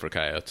look like for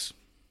coyotes?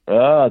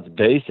 It's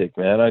basic,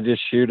 man. I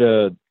just shoot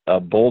a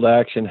bolt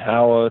action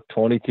Howa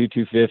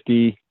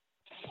 22-250.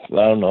 I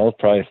don't know,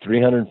 probably a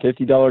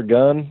 $350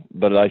 gun,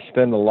 but I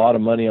spend a lot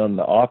of money on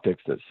the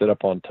optics that sit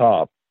up on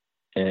top.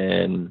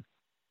 And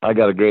I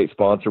got a great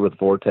sponsor with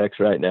Vortex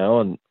right now,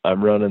 and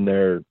I'm running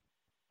their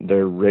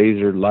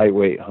Razor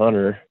lightweight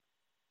hunter,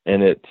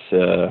 and it's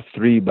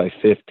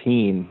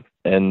 3x15.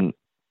 And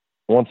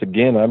once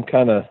again, I'm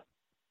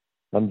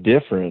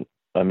different.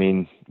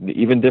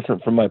 Even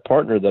different from my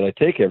partner that I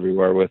take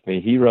everywhere with me.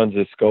 He runs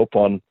his scope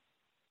on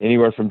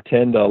anywhere from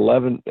 10 to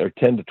 11 or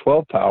 10 to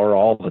 12 power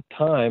all the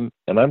time,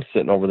 and I'm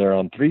sitting over there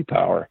on 3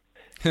 power.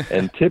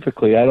 And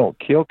typically I don't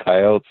kill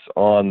coyotes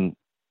on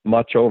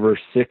much over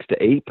 6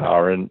 to 8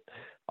 power, and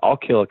I'll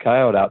kill a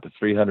coyote out to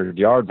 300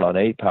 yards on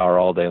 8-power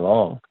all day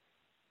long.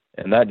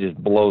 And that just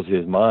blows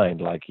his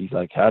mind. Like, he's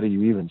like, how do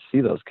you even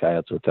see those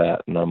coyotes with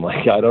that? And I'm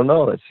like, I don't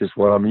know. That's just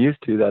what I'm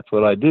used to. That's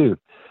what I do.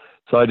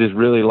 So I just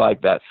really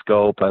like that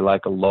scope. I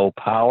like a low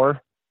power,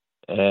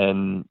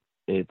 and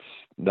it's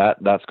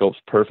that scope's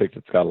perfect.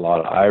 It's got a lot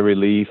of eye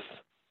relief.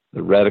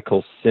 The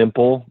reticle's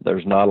simple.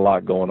 There's not a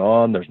lot going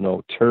on. There's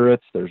no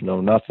turrets. There's no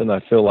nothing.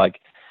 I feel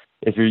like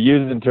if you're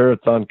using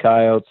turrets on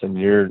coyotes and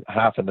you're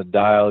having to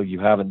dial,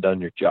 you haven't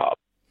done your job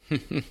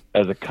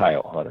as a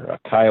coyote hunter, a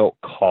coyote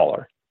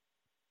caller.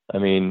 I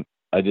mean,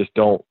 I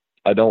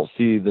don't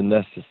see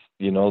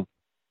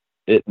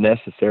it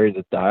necessary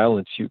to dial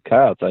and shoot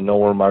coyotes. I know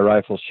where my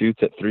rifle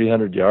shoots at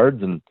 300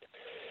 yards, and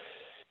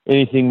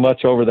anything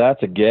much over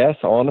that's a guess,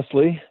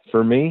 honestly,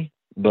 for me.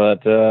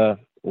 But a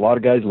lot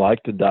of guys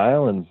like to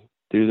dial and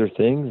do their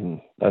things,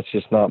 and that's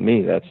just not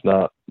me. That's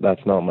not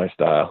my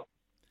style.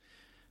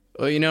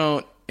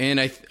 Well, and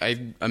I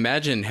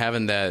imagine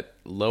having that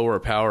lower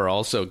power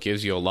also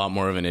gives you a lot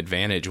more of an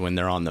advantage when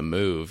they're on the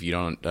move. You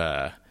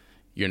don't,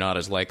 you're not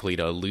as likely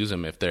to lose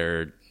them if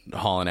they're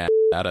hauling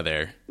out of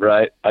there.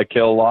 Right. I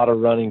kill a lot of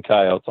running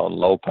coyotes on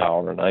low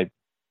power, and I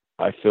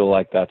feel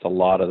like that's a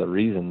lot of the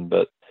reason.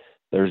 But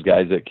there's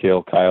guys that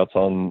kill coyotes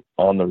on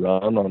the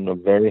run on a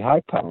very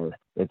high power.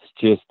 It's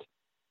just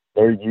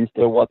they're used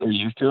to what they're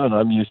used to, and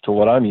I'm used to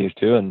what I'm used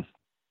to, and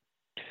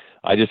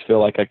I just feel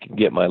like I can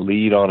get my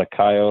lead on a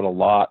coyote a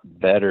lot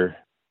better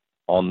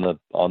on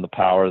the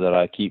power that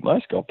I keep my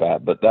scope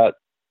at. But that,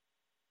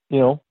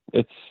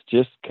 it's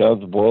just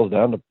boils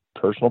down to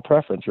personal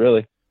preference,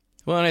 really.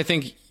 Well, and I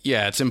think,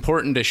 it's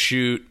important to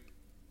shoot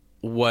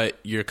what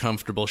you're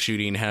comfortable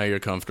shooting, how you're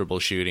comfortable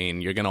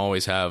shooting. You're going to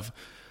always have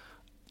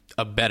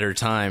a better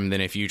time than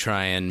if you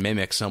try and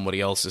mimic somebody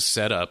else's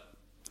setup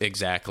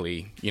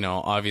exactly.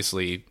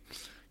 Obviously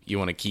you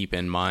want to keep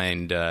in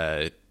mind,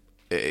 some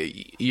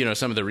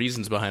of the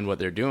reasons behind what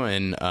they're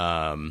doing.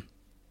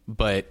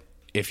 But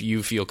if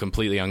you feel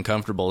completely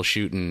uncomfortable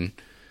shooting,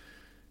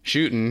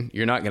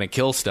 you're not going to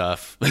kill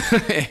stuff.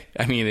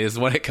 I mean, is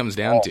what it comes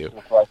down to.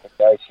 It's like a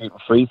guy shooting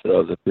free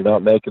throws. If you're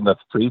not making the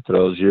free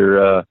throws,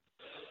 you're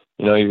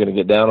going to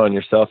get down on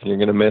yourself and you're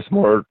going to miss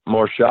more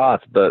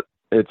shots. But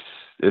it's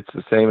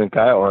the same in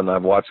coyote hunting.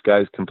 I've watched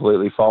guys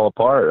completely fall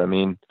apart. I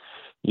mean,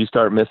 you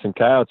start missing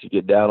coyotes, you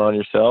get down on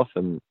yourself,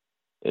 and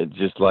it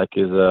just like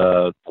is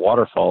a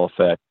waterfall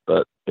effect.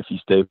 But if you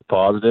stay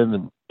positive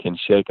and can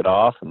shake it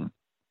off and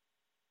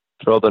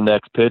throw the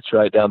next pitch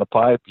right down the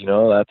pipe,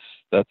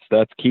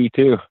 that's key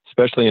too,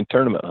 especially in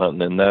tournament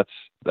hunting. And that's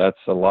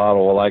a lot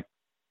of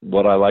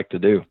what I like to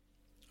do.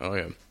 Oh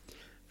yeah.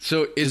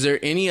 So is there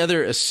any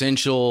other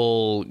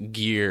essential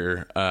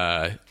gear,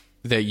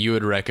 that you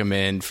would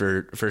recommend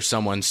for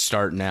someone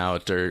starting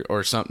out,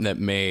 or something that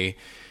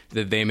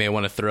they may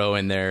want to throw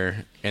in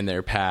their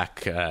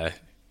pack,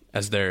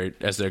 as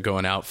they're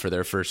going out for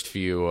their first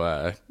few,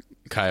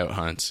 coyote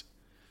hunts?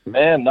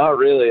 Man, not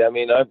really. I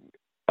mean,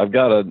 I've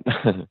got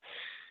a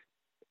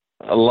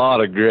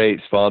lot of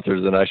great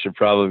sponsors, and I should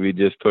probably be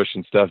just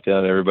pushing stuff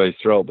down everybody's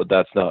throat, but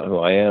that's not who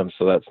I am,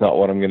 so that's not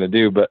what I'm going to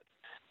do. But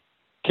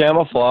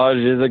camouflage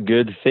is a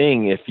good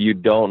thing if you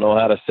don't know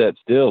how to set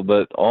still.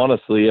 But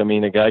honestly, I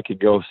mean, a guy could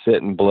go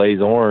sit and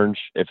blaze orange.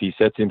 If he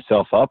sets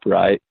himself up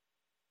right,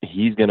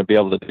 he's going to be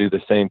able to do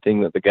the same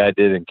thing that the guy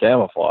did in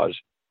camouflage.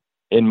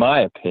 In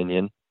my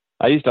opinion,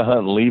 I used to hunt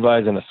in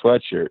Levi's and a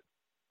sweatshirt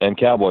and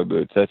cowboy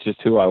boots. That's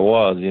just who I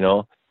was,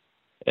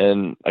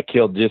 and I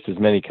killed just as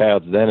many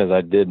coyotes then as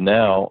I did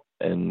now.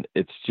 And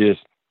it's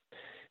just,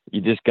 you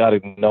just got to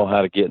know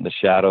how to get in the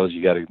shadows.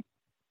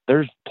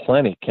 There's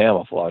plenty of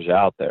camouflage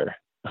out there.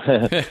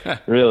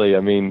 Really.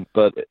 I mean,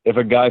 but if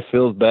a guy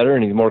feels better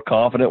and he's more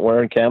confident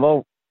wearing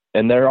camo,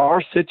 and there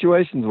are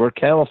situations where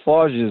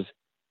camouflage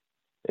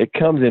it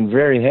comes in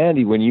very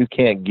handy when you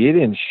can't get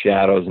in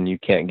shadows and you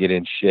can't get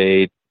in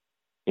shade,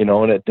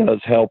 and it does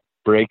help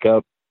break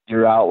up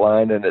your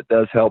outline, and it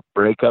does help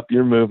break up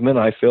your movement,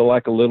 I feel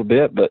like, a little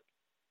bit. But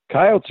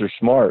coyotes are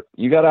smart.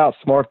 You got to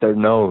outsmart their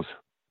nose.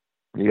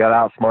 You got to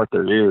outsmart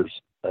their ears.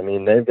 I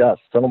mean, they've got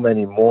so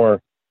many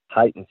more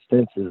heightened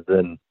senses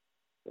than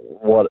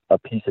what a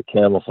piece of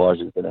camouflage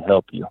is going to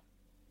help you.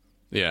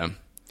 Yeah.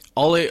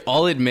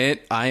 I'll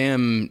admit, I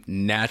am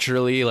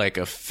naturally like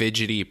a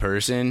fidgety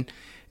person.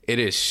 It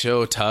is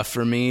so tough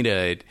for me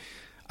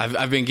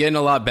I've been getting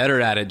a lot better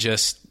at it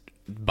just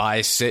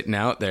by sitting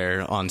out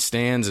there on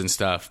stands and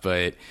stuff.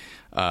 But,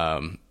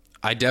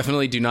 I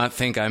definitely do not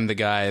think I'm the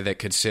guy that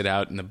could sit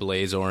out in the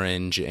blaze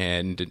orange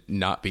and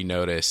not be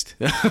noticed.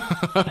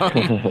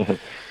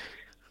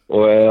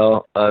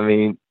 Well, I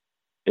mean,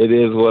 it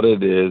is what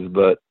it is,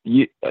 but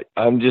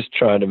I'm just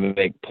trying to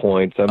make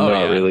points. I'm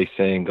not really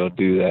saying go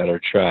do that or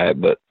try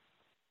it, but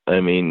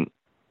I mean,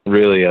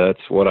 really,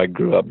 that's what I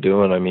grew up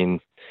doing. I mean,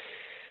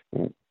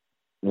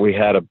 we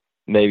had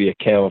maybe a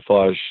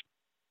camouflage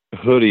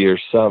hoodie or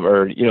something,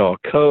 or,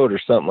 a coat or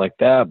something like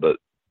that. But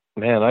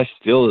man, I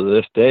still to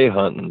this day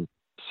hunting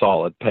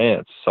solid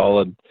pants,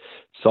 solid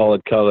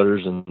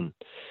colors and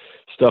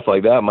stuff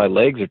like that. My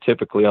legs are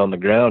typically on the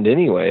ground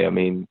anyway. I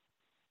mean,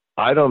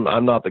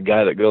 I'm not the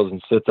guy that goes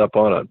and sits up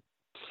on a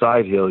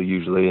side hill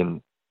usually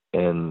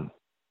and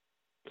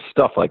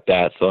stuff like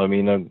that. So, I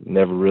mean, I've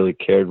never really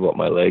cared what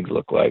my legs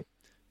look like.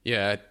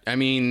 Yeah. I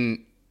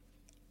mean,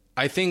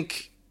 I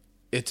think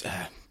it's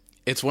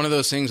one of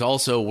those things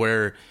also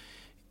where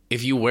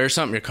if you wear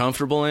something you're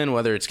comfortable in,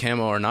 whether it's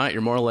camo or not,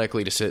 you're more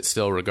likely to sit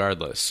still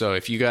regardless. So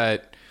if you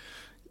got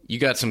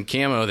some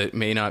camo that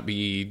may not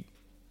be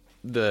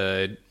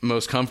the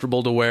most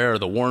comfortable to wear or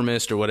the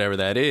warmest or whatever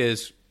that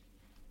is,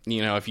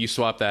 you know, if you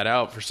swap that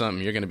out for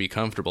something you're going to be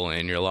comfortable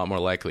in, you're a lot more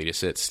likely to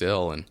sit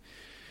still. And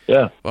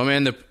yeah, well,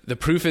 man, the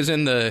proof is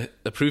in the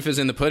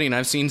pudding.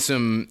 I've seen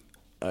some,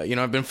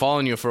 I've been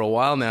following you for a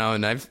while now,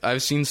 and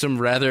I've seen some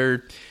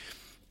rather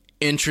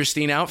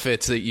interesting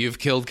outfits that you've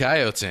killed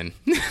coyotes in.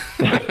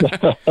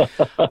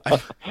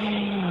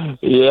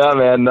 Yeah,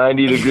 man,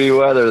 90-degree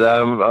weather.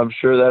 I'm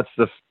sure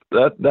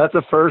that's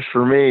a first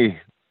for me,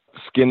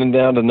 skinning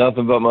down to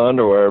nothing but my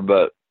underwear.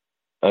 But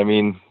I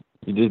mean,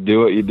 you just do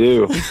what you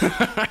do.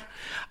 I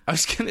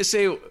was gonna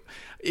say,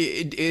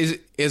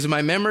 is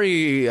my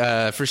memory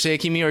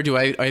forsaking me, or do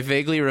I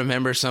vaguely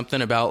remember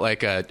something about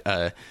like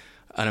an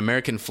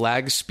American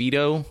flag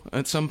Speedo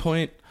at some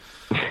point?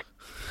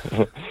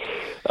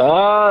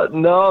 No,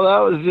 that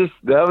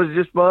was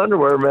just my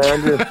underwear,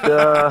 man.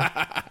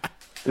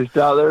 Just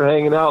out there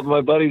hanging out with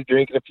my buddies,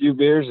 drinking a few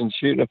beers and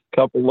shooting a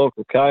couple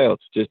local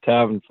coyotes, just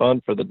having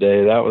fun for the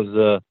day. That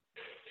was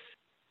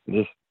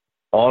just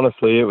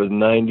honestly, it was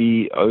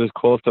 90. It was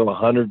close to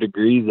 100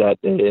 degrees that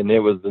day, and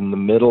it was in the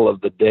middle of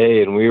the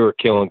day, and we were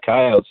killing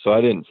coyotes, so I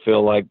didn't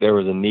feel like there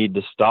was a need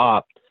to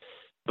stop.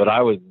 But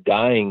I was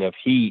dying of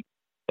heat,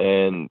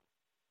 and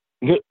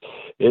it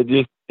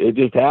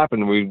just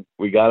happened. We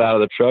got out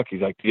of the truck.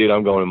 He's like, "Dude,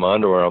 I'm going in my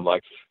underwear." I'm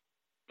like,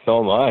 "So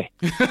am I."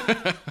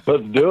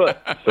 Let's do it.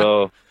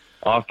 So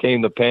off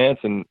came the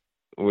pants, and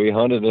we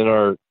hunted in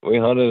our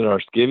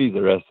skivvies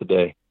the rest of the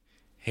day.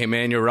 Hey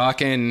man, you're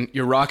rocking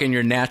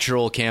your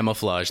natural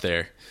camouflage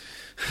there.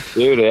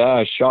 Dude, yeah,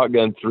 I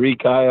shotgunned 3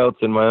 coyotes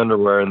in my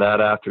underwear in that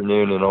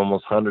afternoon in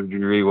almost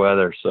 100-degree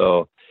weather.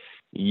 So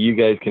you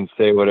guys can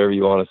say whatever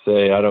you want to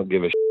say. I don't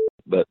give a shit,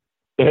 but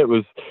it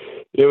was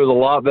a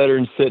lot better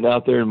than sitting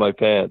out there in my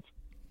pants.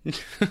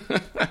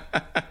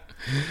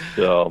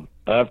 So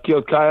I've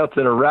killed coyotes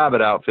in a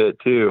rabbit outfit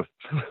too.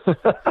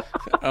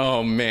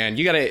 Oh man,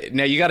 you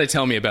gotta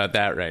tell me about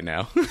that right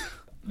now.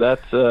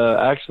 That's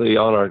actually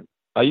on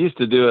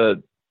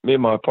me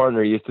and my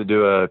partner used to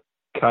do a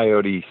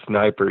coyote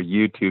sniper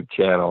YouTube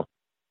channel,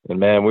 and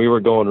man, we were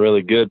going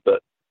really good,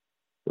 but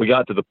we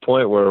got to the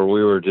point where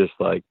we were just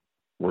like,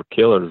 we're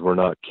killers, we're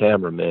not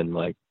cameramen.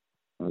 Like,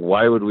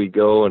 why would we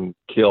go and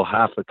kill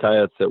half the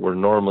coyotes that we're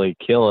normally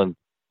killing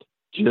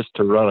just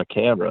to run a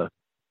camera?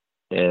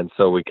 And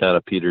so we kind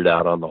of petered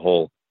out on the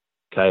whole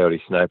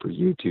coyote sniper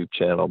YouTube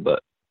channel,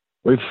 but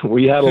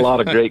we had a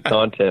lot of great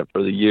content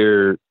for the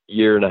year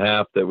and a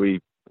half that we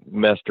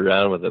messed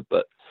around with it.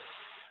 But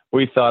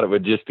we thought it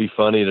would just be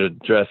funny to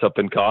dress up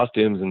in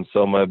costumes, and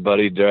so my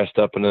buddy dressed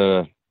up in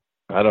a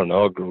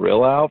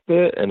gorilla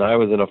outfit, and I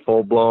was in a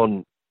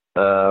full-blown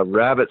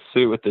rabbit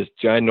suit with this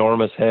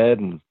ginormous head,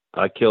 and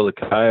I killed a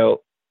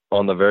coyote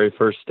on the very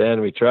first stand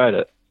we tried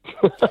it.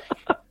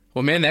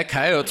 Well, man, that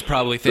coyote's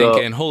probably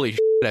thinking, holy shit,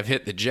 I've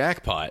hit the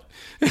jackpot.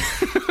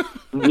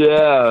 Yeah,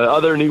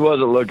 other than he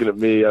wasn't looking at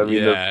me. I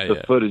mean,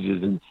 the footage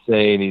is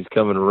insane. He's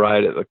coming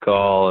right at the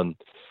call, and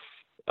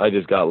I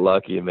just got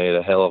lucky and made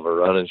a hell of a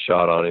running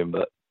shot on him.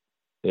 But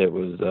it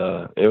was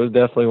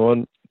definitely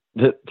one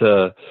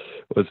that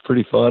was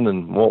pretty fun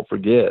and won't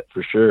forget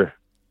for sure.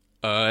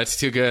 That's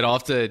too good. I'll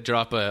have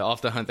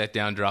to hunt that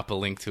down, drop a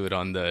link to it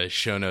on the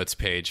show notes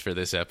page for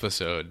this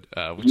episode.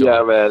 Man,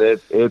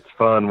 it's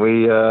fun.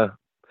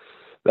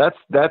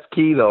 That's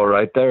key though,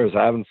 right there, is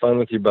having fun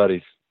with your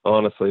buddies.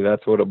 Honestly,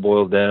 that's what it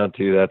boils down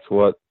to. That's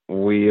what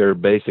we are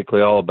basically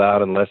all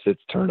about, unless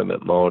it's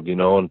tournament mode,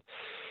 and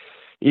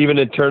even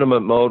in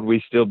tournament mode,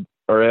 we still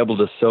are able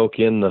to soak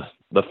in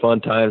the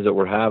fun times that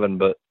we're having.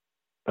 But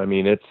I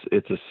mean,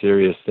 it's a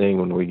serious thing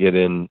when we get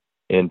in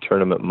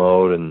tournament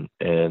mode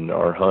and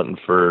are hunting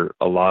for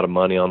a lot of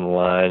money on the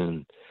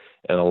line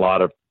and a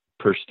lot of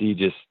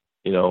prestigious,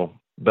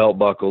 belt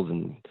buckles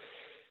and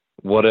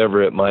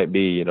whatever it might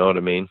be, you know what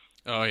I mean?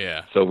 Oh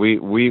yeah. So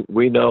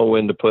we know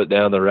when to put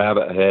down the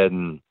rabbit head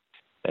and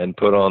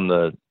put on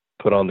the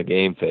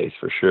game face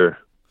for sure.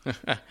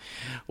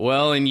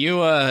 Well, and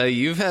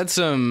you've had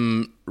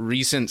some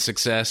recent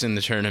success in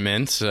the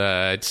tournaments.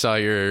 I saw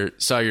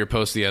your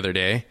post the other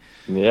day.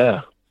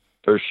 Yeah,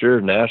 for sure,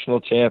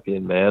 national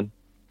champion, man.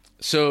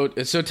 So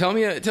tell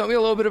me a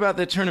little bit about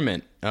the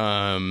tournament.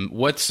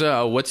 What's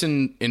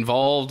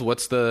involved?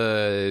 What's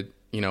the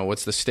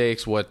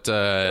stakes?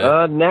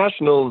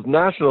 Nationals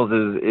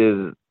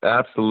is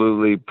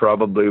absolutely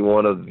probably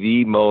one of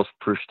the most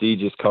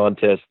prestigious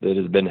contests that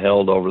has been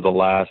held over the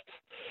last,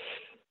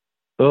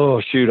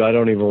 I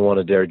don't even want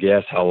to dare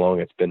guess how long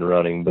it's been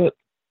running. But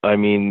I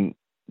mean,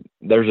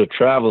 there's a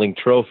traveling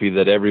trophy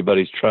that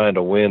everybody's trying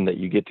to win that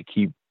you get to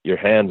keep your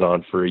hands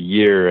on for a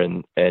year,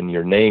 and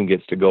your name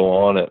gets to go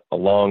on it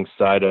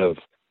alongside of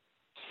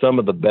some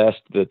of the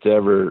best that's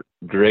ever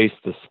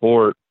graced the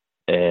sport.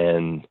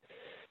 And,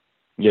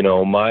 you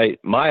know, my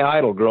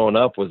idol growing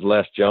up was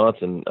Les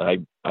Johnson. I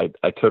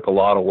took a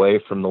lot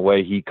away from the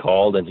way he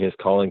called and his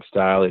calling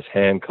style, his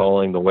hand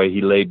calling, the way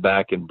he laid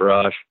back and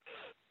brush,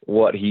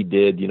 what he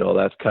did. You know,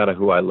 that's kind of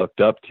who I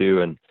looked up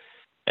to.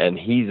 And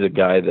he's a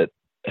guy that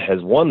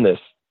has won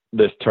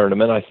this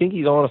tournament. I think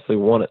he's honestly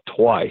won it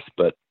twice,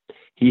 but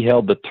he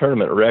held the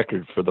tournament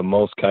record for the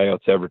most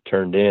coyotes ever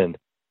turned in.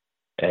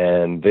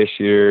 And this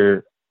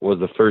year was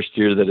the first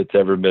year that it's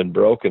ever been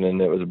broken, and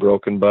it was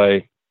broken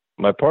by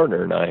my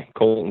partner and I,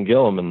 Colton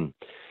Gillum, and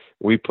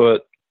we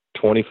put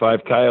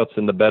 25 coyotes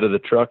in the bed of the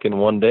truck in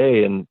one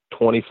day, and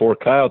 24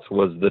 coyotes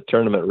was the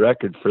tournament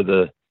record for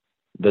the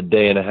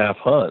day and a half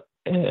hunt.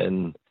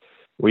 And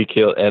we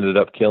ended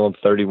up killing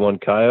 31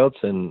 coyotes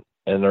and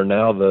are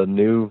now the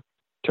new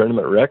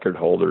tournament record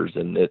holders.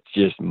 And it's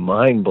just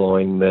mind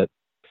blowing that,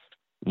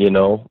 you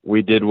know,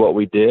 we did what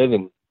we did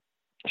and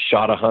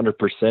shot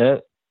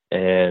 100%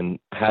 and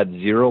had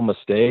zero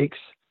mistakes,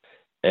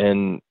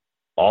 and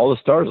all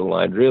the stars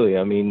aligned, really.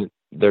 I mean,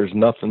 there's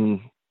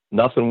nothing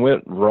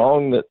went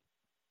wrong that,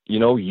 you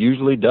know,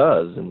 usually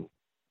does. And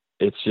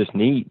it's just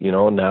neat. You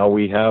know, now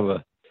we have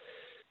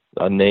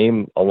a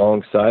name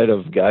alongside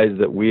of guys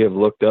that we have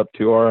looked up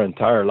to our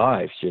entire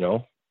lives, you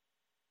know?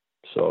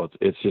 So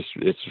it's just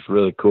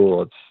really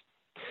cool. It's,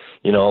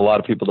 you know, a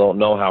lot of people don't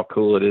know how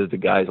cool it is to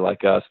guys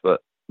like us,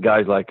 but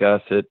guys like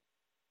us,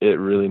 it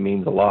really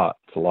means a lot.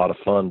 It's a lot of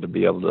fun to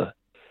be able to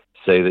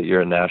say that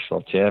you're a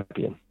national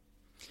champion.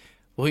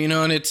 Well, you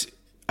know, and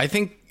I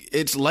think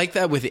it's like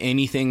that with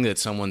anything that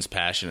someone's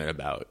passionate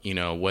about, you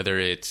know, whether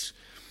it's,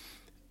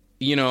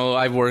 you know,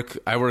 I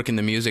work in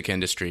the music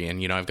industry,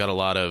 and, you know, I've got a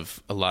lot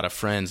of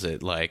friends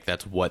that, like,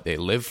 that's what they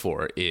live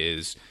for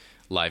is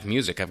live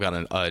music. I've got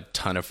a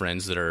ton of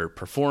friends that are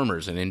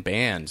performers and in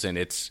bands, and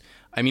it's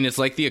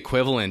like the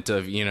equivalent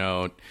of, you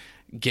know,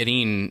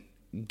 getting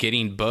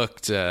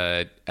booked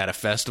at a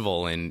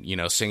festival and, you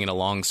know, singing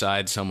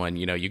alongside someone,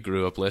 you know, you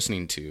grew up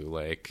listening to.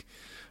 Like,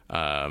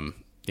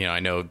 you know,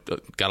 I know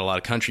got a lot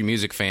of country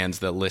music fans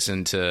that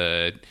listen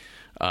to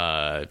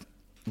my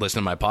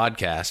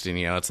podcast, and,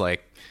 you know, it's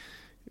like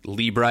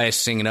Lee Bryce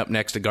singing up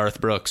next to Garth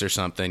Brooks or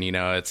something. You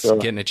know, it's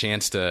getting a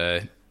chance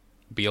to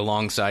be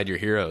alongside your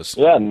heroes.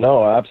 Yeah,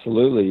 no,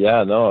 absolutely.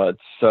 Yeah, no,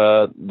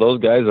 it's those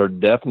guys are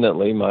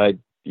definitely my,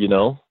 you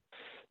know,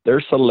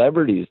 they're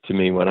celebrities to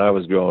me when I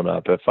was growing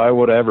up. If I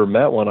would have ever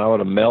met one, I would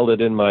have melded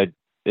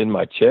in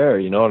my chair.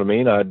 You know what I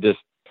mean?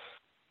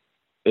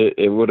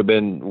 It would have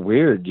been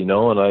weird, you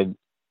know, and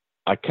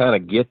I kind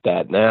of get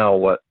that now.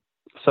 What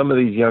some of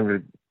these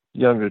younger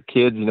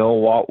kids, you know,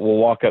 will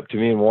walk up to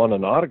me and want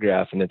an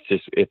autograph, and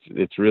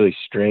it's really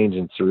strange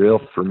and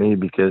surreal for me,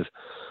 because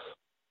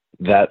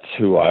that's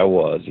who I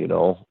was, you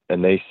know,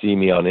 and they see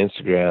me on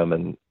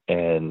Instagram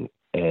and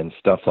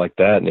stuff like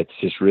that, and it's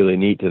just really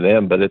neat to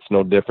them. But it's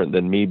no different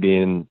than me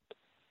being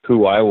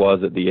who I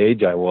was at the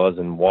age I was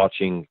and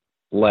watching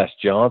Les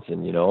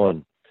Johnson, you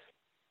know,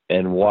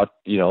 and what,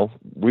 you know,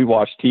 we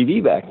watched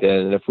TV back then,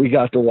 and if we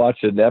got to watch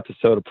an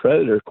episode of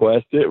Predator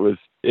Quest, it was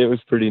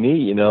pretty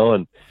neat, you know.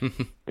 And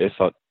it's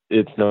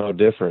no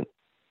different,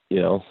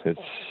 you know.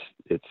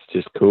 It's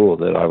just cool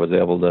that I was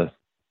able to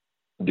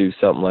do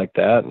something like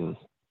that and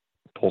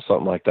pull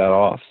something like that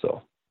off.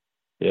 So,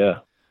 yeah.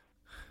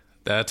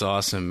 That's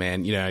awesome,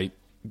 man. You know,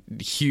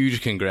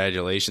 huge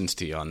congratulations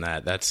to you on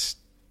that. That's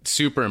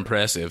super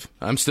impressive.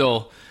 I'm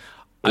still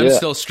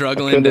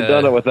struggling. I couldn't have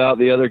done it without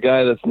the other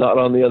guy that's not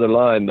on the other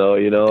line, though.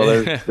 You know,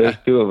 there's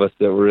two of us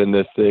that were in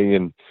this thing,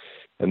 and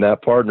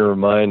that partner of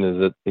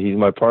mine he's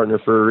my partner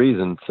for a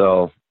reason.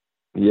 So,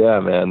 yeah,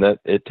 man,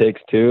 that it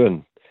takes two,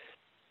 and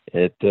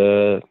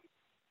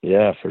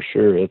yeah, for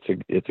sure,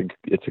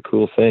 it's a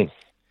cool thing.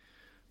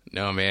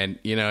 No, man,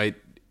 you know,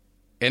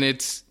 and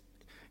it's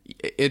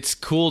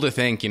cool to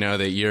think, you know,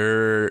 that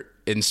you're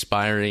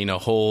inspiring a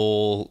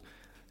whole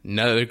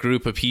another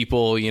group of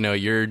people. You know,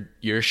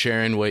 you're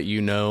sharing what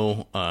you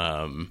know,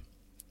 and,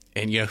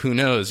 you know, who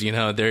knows, you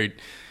know, there's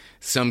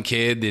some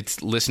kid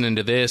that's listening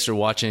to this or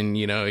watching,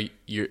 you know,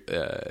 your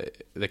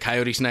the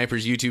Coyote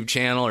Snipers YouTube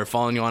channel or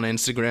following you on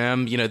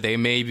Instagram. You know, they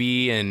may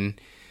be in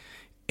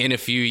a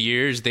few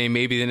years, they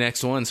may be the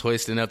next ones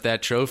hoisting up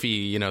that trophy,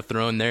 you know,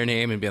 throwing their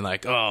name and being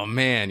like, oh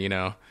man, you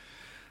know,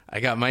 I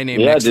got my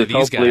name next to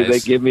these guys. Hopefully they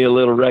give me a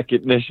little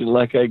recognition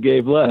like I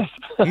gave Les.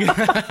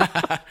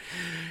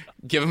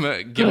 Give him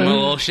a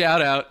little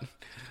shout out.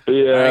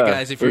 Yeah, all right,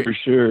 guys, if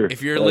you're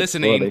That's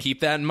listening, funny.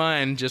 keep that in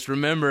mind. Just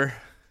remember,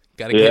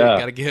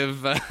 gotta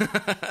give. I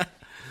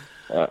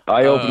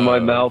opened my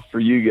mouth for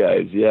you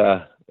guys.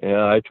 Yeah.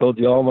 I told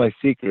you all my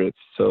secrets.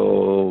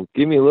 So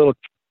give me a little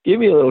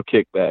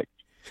kickback.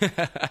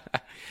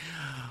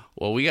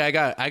 Well,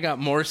 I got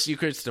more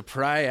secrets to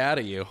pry out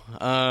of you.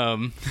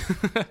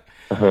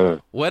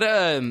 What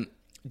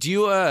do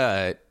you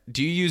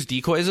use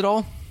decoys at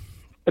all?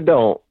 I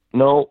don't.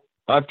 No,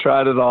 I've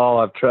tried it all.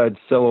 I've tried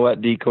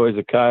silhouette decoys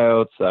of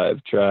coyotes. I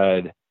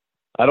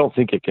don't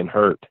think it can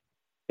hurt.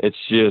 It's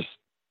just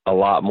a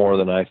lot more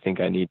than I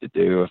think I need to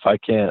do. If I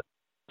can't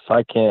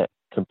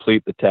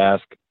complete the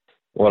task,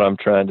 what I'm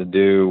trying to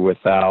do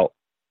without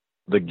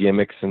the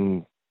gimmicks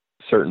and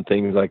certain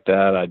things like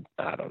that.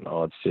 I don't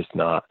know. It's just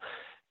not,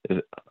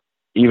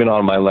 even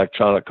on my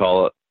electronic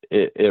call,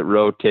 it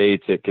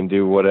rotates. It can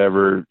do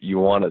whatever you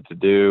want it to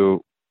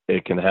do.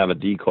 It can have a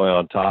decoy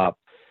on top.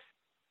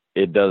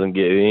 It doesn't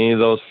get any of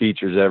those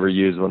features ever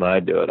used when I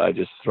do it. I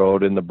just throw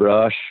it in the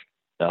brush.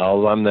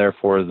 All I'm there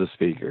for is the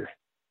speaker.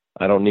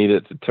 I don't need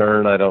it to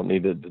turn. I don't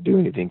need it to do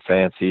anything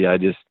fancy. I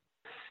just,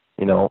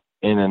 in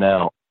and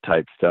out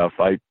type stuff.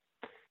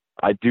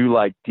 I do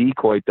like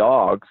decoy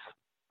dogs.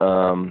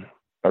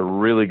 I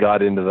really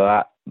got into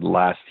that the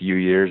last few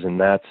years, and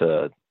that's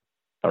a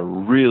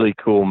really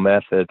cool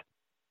method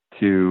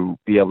to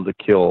be able to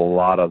kill a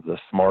lot of the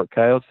smart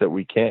coyotes that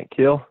we can't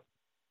kill.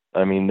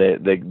 I mean,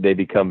 they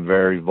become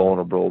very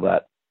vulnerable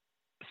that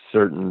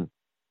certain,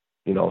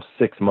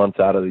 6 months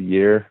out of the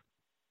year.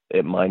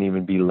 It might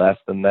even be less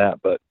than that,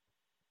 but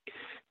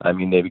I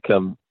mean, they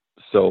become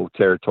so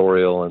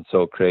territorial and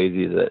so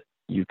crazy that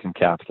you can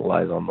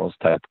capitalize on those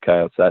type of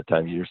coyotes that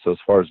time of year. So as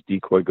far as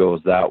decoy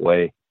goes that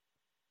way,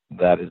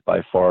 that is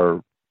by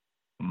far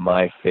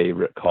my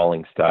favorite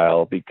calling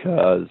style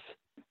because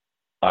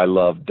I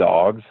love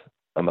dogs.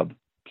 I'm a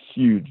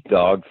huge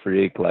dog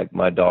freak. Like,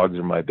 my dogs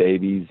are my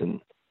babies, and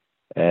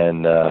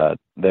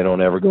they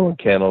don't ever go in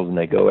kennels, and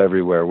they go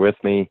everywhere with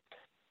me.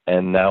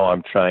 And now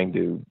I'm trying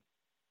to,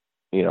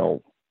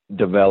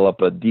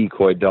 develop a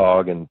decoy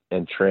dog and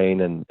train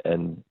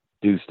and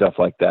do stuff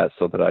like that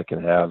so that I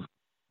can have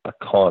a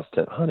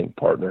constant hunting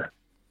partner.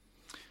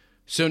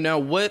 So now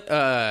what,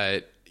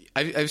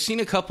 I've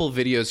seen a couple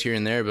videos here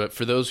and there, but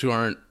for those who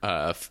aren't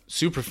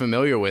super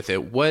familiar with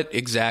it, what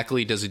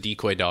exactly does a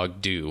decoy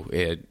dog do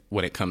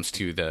when it comes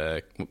to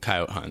the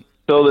coyote hunt?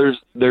 So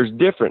there's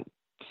different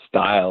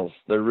styles.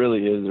 There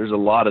really is. There's a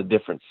lot of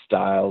different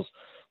styles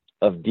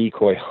of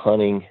decoy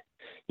hunting.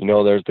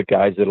 There's the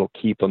guys that'll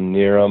keep them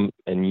near them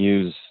and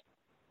use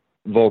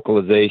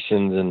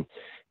vocalizations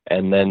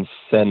and then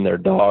send their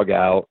dog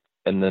out,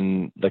 and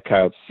then the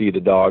coyotes see the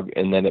dog,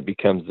 and then it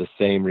becomes the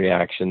same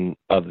reaction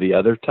of the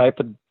other type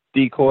of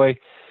decoy.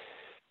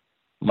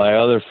 My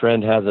other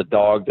friend has a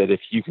dog that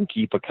if you can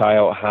keep a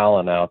coyote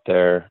howling out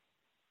there,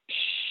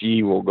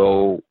 she will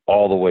go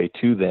all the way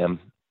to them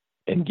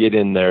and get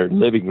in their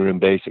living room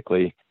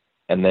basically,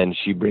 and then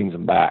she brings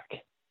them back.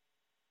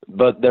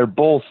 But they're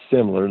both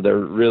similar. They're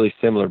really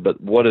similar, but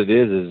what it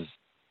is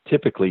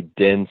typically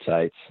den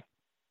sites.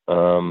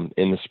 In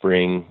the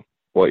spring,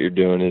 what you're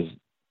doing is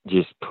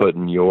just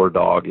putting your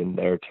dog in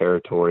their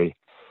territory,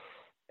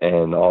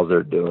 and all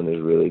they're doing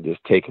is really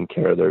just taking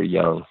care of their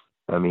young.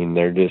 I mean,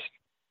 they're just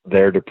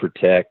there to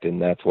protect, and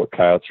that's what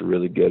coyotes are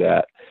really good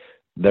at.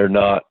 They're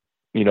not,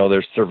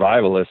 they're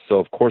survivalists, so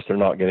of course they're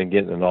not going to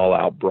get in an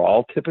all-out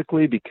brawl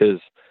typically because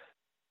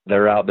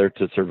they're out there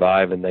to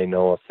survive, and they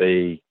know if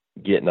they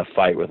get in a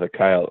fight with a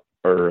coyote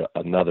or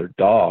another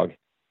dog,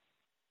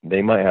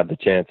 they might have the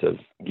chance of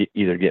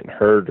either getting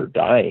hurt or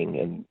dying,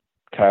 and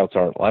coyotes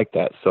aren't like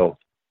that. So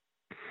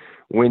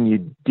when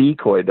you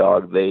decoy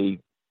dog, they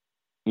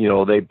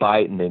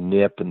bite and they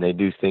nip and they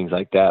do things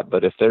like that.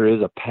 But if there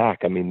is a pack,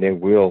 I mean, they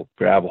will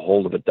grab a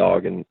hold of a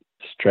dog and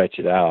stretch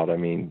it out. I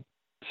mean,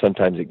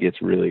 sometimes it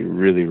gets really,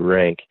 really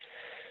rank.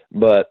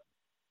 But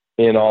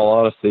in all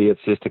honesty,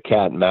 it's just a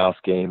cat and mouse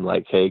game.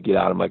 Like, hey, get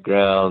out of my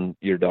ground.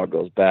 Your dog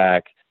goes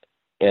back,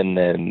 and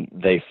then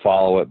they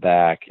follow it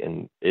back,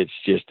 and it's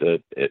just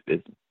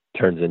it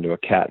turns into a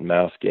cat and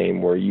mouse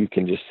game where you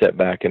can just sit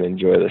back and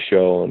enjoy the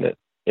show, and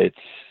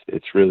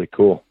it's really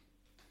cool.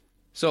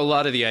 So a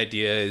lot of the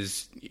idea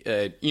is,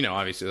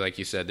 obviously, like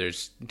you said,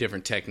 there's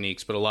different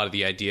techniques, but a lot of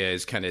the idea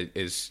is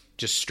is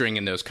just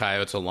stringing those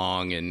coyotes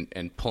along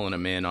and pulling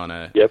them in on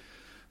a,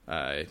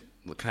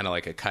 kind of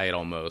like a kite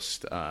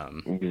almost.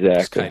 Exactly.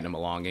 Just kiting them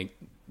along and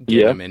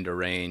getting them into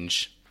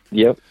range.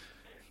 Yep.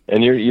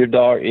 And your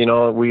dog,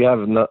 we have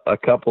a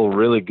couple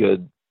really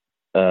good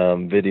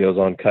videos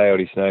on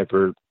Coyote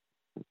Sniper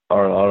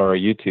on our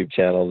YouTube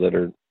channel that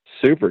are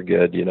super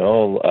good,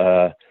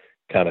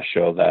 kind of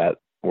show that,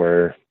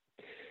 where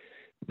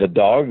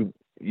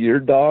your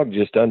dog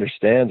just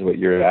understands what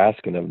you're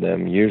asking of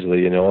them.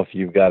 Usually, if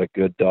you've got a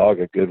good dog,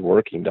 a good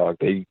working dog,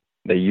 they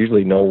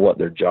usually know what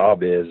their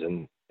job is.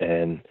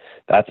 And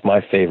that's my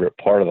favorite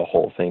part of the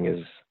whole thing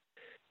is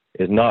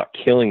not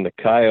killing the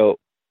coyote.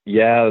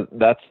 Yeah,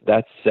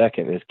 that's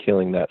second, is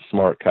killing that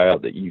smart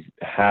coyote that you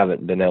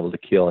haven't been able to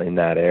kill in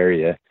that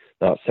area.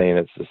 Not saying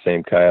it's the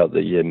same coyote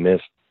that you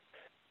missed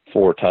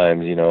 4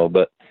 times,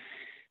 but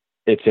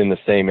it's in the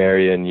same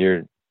area and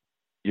you're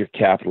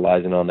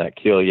capitalizing on that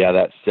kill. Yeah,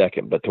 that's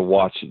second. But to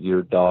watch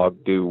your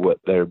dog do what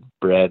they're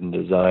bred and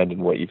designed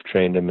and what you've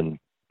trained them and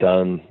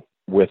done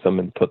with them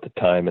and put the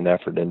time and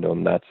effort into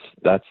them, that's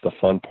the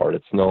fun part.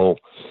 It's no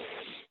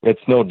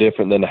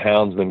different than a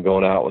houndsman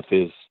going out with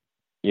his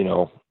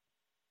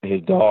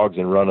dogs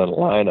and running a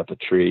line up a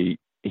tree.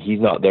 He's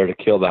not there to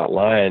kill that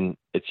lion.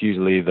 It's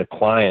usually the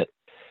client,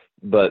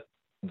 but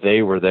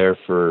they were there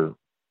for,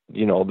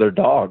 their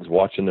dogs,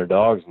 watching their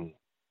dogs, and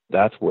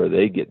that's where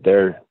they get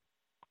their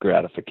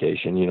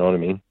gratification. You know what I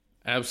mean?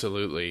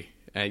 Absolutely.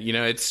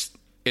 It's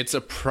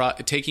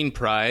taking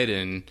pride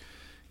in,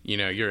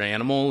 your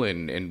animal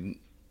and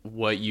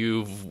what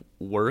you've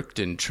worked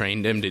and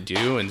trained them to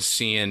do, and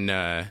seeing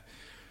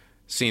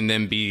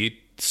them be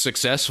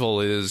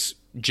successful is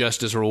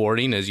just as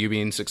rewarding as you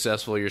being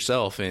successful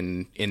yourself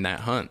in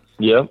that hunt.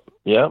 Yep.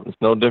 It's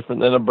no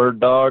different than a bird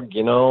dog,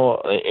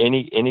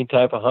 any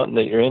type of hunting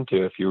that you're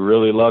into. If you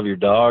really love your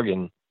dog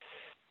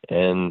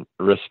and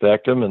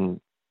respect them, and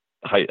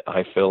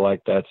I feel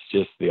like that's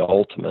just the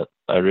ultimate.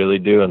 I really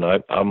do. And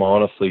I'm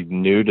honestly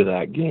new to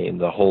that game,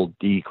 the whole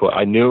decoy.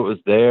 I knew it was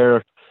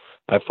there.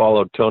 I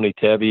followed Tony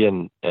Tebby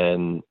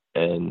and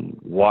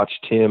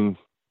watched him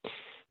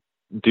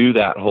do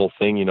that whole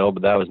thing,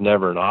 but that was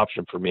never an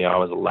option for me. I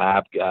was a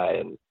lab guy,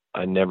 and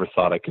I never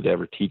thought I could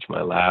ever teach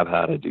my lab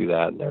how to do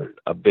that. And they're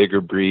a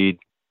bigger breed.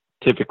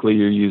 Typically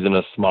you're using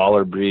a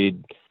smaller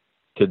breed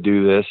to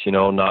do this,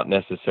 not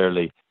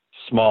necessarily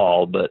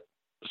small, but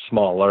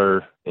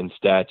smaller in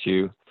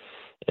stature,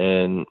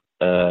 and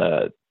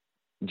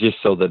just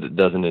so that it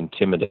doesn't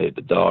intimidate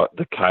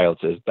the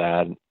coyotes as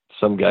bad.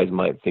 Some guys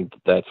might think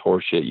that that's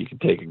horseshit. You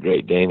could take a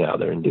Great Dane out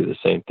there and do the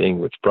same thing,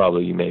 which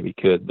probably you maybe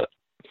could, but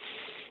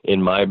in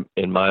my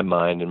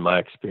mind, in my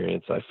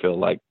experience, I feel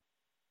like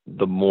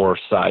the more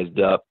sized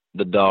up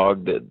the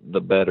dog,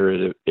 the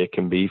better it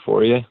can be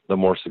for you, the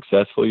more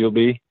successful you'll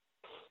be.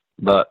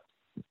 But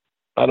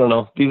I don't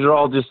know. These are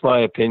all just my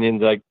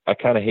opinions. I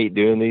kind of hate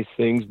doing these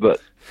things,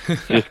 but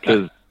just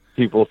because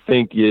people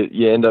think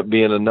you end up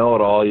being a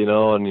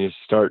know-it-all, and you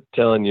start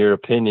telling your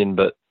opinion,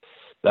 but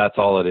that's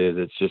all it is.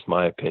 It's just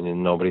my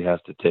opinion. Nobody has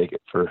to take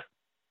it for,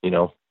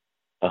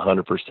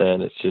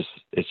 100%.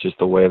 It's just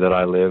the way that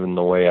I live and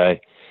the way I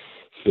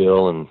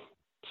feel and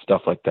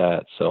stuff like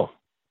that. So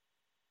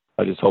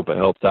I just hope it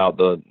helps out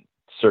the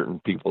certain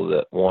people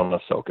that want to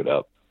soak it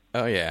up.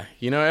 Oh yeah.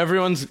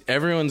 Everyone's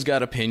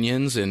got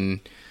opinions,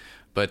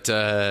 but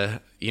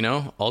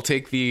I'll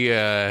take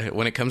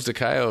when it comes to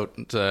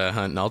coyote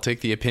hunting, I'll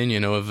take the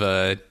opinion of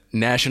a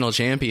national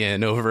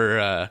champion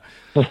over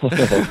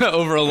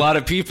over a lot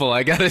of people.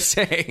 I gotta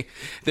say,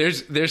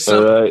 there's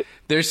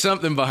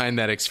something behind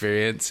that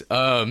experience.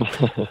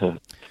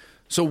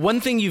 So one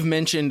thing you've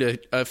mentioned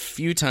a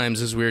few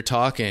times as we were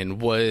talking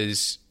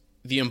was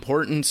the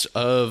importance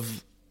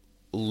of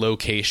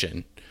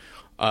location.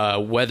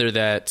 Whether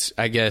that,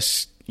 I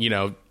guess,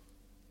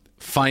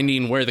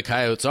 finding where the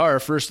coyotes are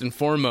first and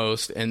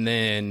foremost, and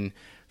then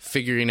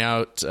figuring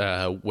out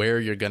where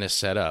you're going to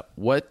set up.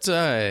 What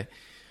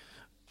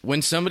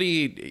when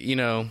somebody,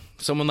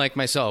 someone like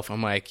myself,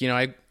 I'm like,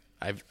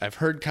 I've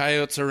heard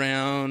coyotes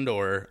around,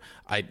 or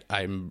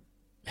I'm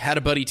had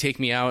a buddy take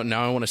me out, and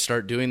now I want to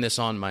start doing this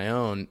on my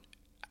own.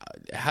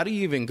 How do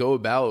you even go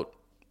about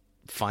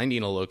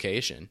finding a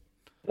location?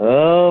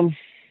 Man,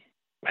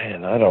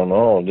 I don't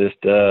know.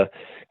 Just go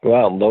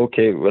out and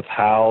locate with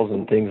howls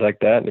and things like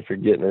that. And if you're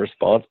getting a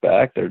response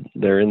back,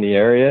 they're in the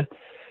area.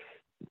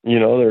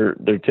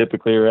 They're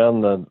typically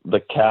around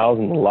the cows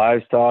and the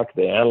livestock,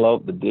 the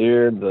antelope, the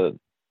deer.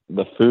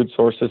 The food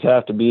sources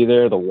have to be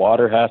there. The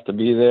water has to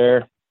be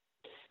there.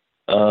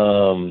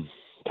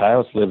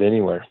 Coyotes live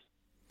anywhere.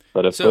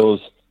 But if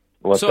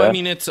I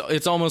mean,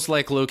 it's almost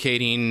like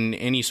locating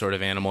any sort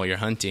of animal you're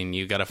hunting.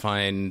 You got to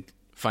find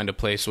a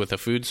place with a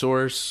food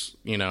source,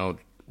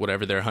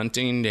 whatever they're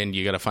hunting, and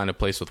you got to find a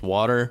place with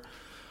water.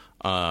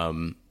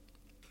 When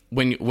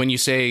you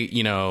say,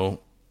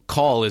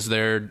 call, is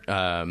there,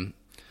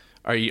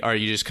 are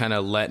you just kind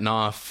of letting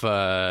off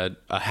a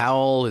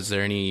howl? Is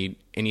there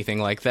anything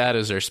like that?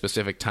 Is there a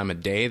specific time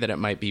of day that it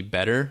might be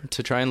better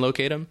to try and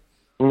locate them?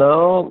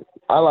 No,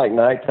 I like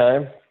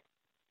nighttime,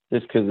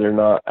 just because they're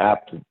not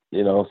apt to,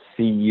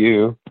 see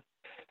you.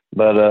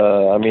 But,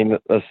 I mean,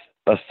 a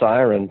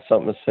siren,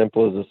 something as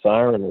simple as a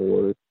siren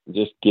will work.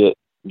 Just get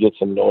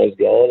some noise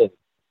going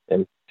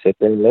and sit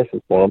there and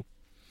listen for them.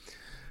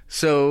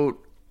 So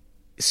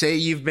say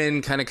you've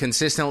been kind of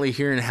consistently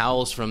hearing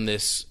howls from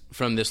this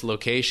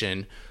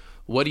location.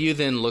 What do you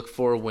then look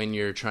for when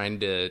you're trying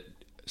to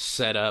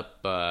set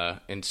up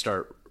and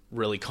start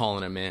really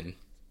calling them in?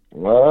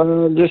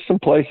 Just some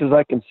places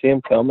I can see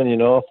them coming.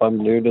 If I'm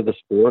new to the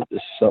sport, this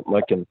is something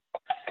I can,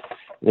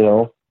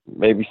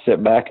 maybe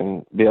sit back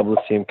and be able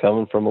to see them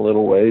coming from a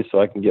little ways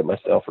so I can get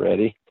myself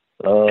ready.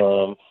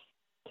 Man,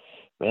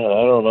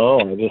 I don't know.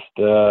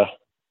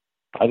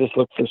 I just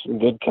look for some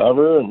good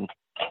cover, and,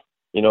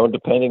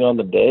 depending on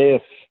the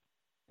day,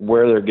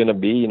 where they're going to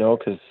be,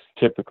 because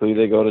typically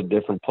they go to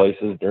different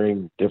places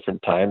during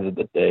different times of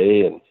the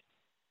day, and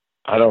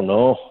I don't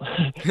know.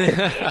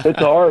 It's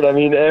hard. I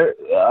mean,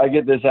 I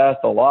get this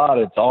asked a lot.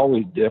 It's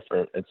always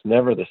different. It's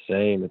never the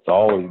same. It's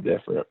always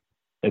different.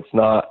 It's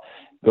not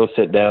go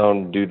sit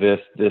down, do this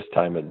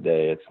time of the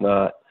day. It's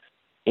not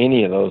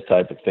any of those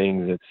type of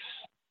things.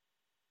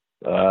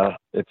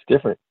 It's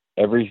different.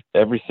 Every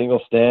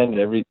single stand,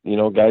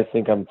 guys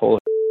think I'm full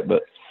of shit,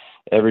 but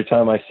every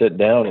time I sit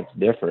down, it's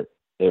different.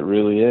 It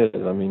really is.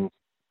 I mean,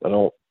 I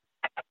don't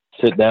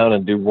sit down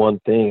and do one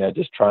thing. I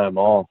just try them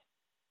all.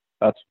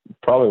 That's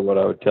probably what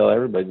I would tell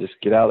everybody. Just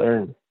get out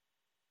there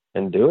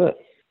and do it.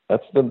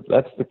 That's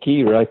the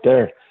key right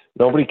there.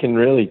 nobody can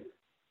really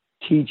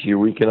teach you.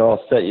 We can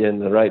all set you in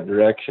the right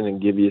direction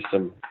and give you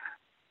some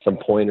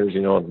pointers,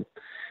 you know,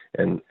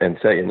 and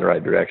set you in the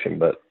right direction.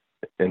 But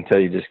until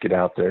you just get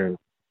out there and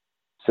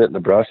sit in the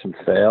brush and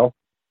fail,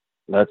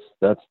 that's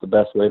the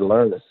best way to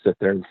learn, is sit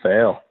there and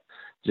fail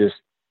just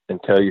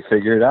until you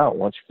figure it out.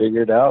 Once you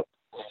figure it out,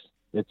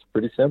 it's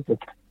pretty simple.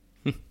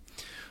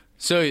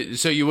 So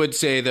you would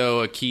say,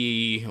 though,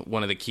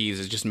 one of the keys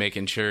is just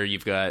making sure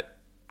you've got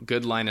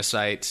good line of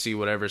sight, see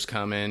whatever's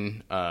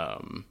coming.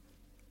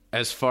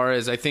 As far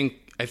as I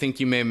think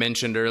you may have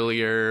mentioned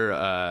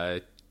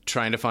earlier,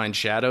 trying to find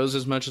shadows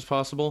as much as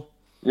possible.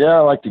 Yeah, I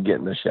like to get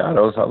in the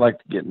shadows. I like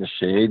to get in the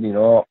shade. You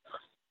know,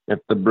 if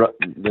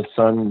the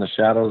sun and the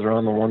shadows are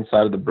on the one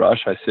side of the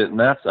brush, I sit in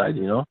that side,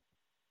 you know.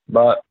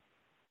 But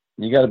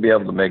you got to be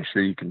able to make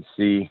sure you can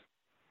see,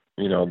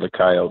 you know, the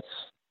coyotes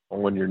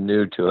when you're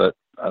new to it.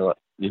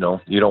 You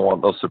know, you don't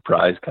want those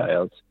surprise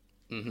coyotes.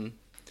 Mm-hmm.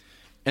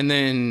 And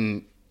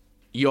then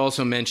you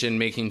also mentioned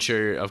making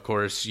sure, of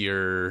course,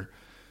 you're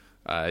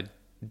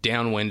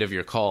downwind of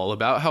your call.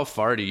 About how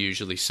far do you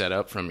usually set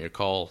up from your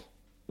call?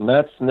 And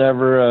that's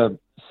never a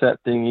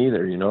set thing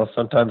either. You know,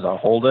 sometimes I'll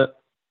hold it.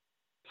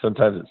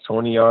 Sometimes it's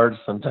 20 yards.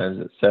 Sometimes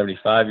it's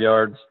 75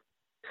 yards.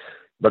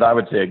 But I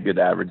would say a good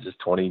average is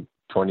 20,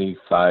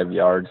 25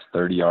 yards,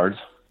 30 yards.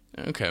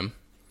 Okay.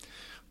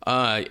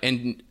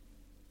 And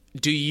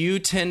do you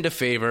tend to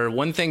favor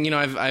one thing? You know,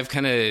 I've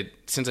kind of,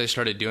 since I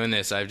started doing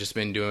this, I've just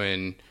been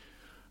doing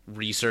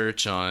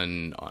research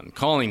on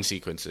calling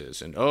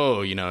sequences, and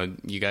you know,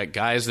 you got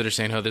guys that are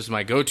saying, oh, this is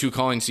my go-to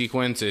calling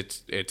sequence.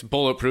 It's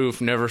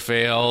bulletproof, never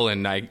fail.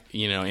 And I,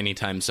 you know,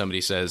 anytime somebody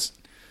says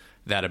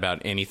that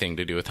about anything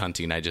to do with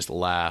hunting, I just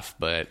laugh.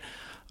 But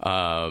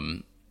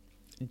one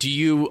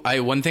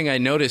thing I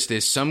noticed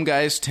is some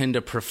guys tend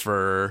to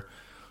prefer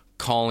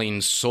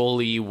calling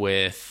solely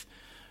with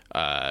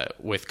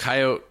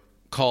coyote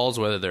calls,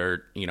 whether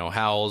they're, you know,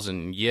 howls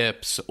and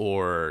yips,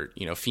 or,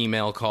 you know,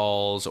 female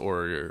calls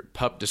or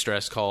pup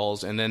distress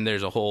calls. And then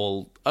there's a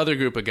whole other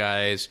group of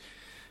guys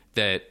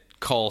that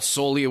call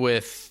solely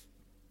with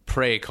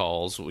prey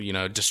calls, you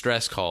know,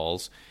 distress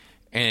calls.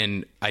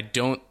 And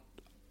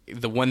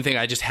the one thing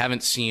I just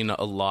haven't seen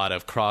a lot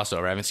of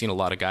crossover. I haven't seen a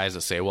lot of guys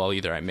that say, well,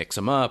 either I mix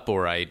them up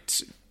or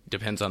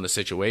depends on the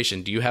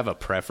situation. Do you have a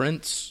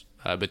preference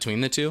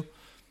between the two?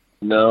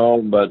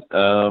 No, but,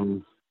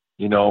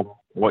 you know,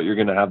 what you're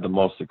going to have the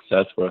most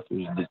success with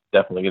is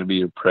definitely going to be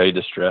your prey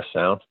distress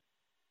sound.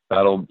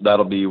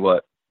 That'll be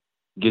what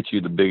gets you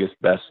the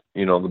best,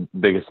 you know, the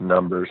biggest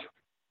numbers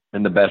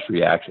and the best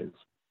reactions,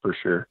 for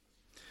sure.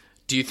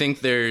 Do you think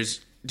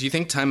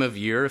time of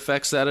year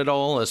affects that at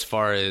all, as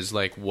far as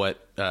like what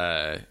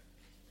the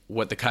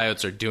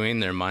coyotes are doing,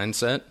 their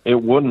mindset?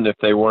 It wouldn't if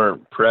they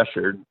weren't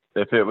pressured.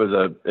 If it was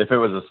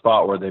a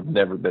spot where they've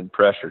never been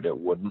pressured, it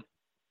wouldn't.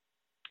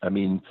 I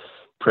mean,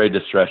 prey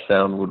distress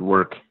sound would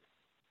work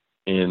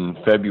in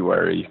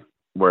February,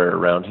 where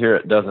around here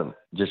it doesn't,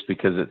 just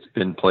because it's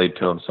been played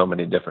to them so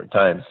many different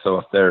times. So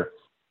if they're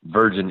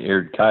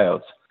virgin-eared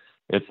coyotes,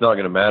 it's not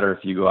going to matter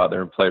if you go out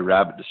there and play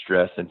rabbit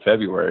distress in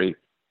February.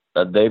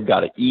 They've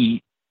got to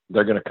eat.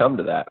 They're going to come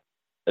to that.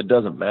 It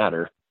doesn't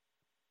matter.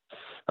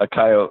 A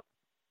coyote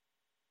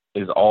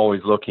is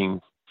always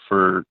looking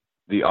for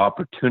the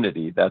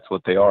opportunity. That's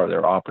what they are.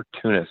 They're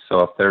opportunists. So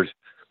if there's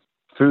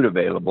food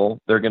available,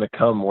 they're going to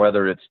come,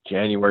 whether it's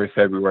January,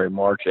 February,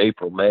 March,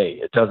 April, May.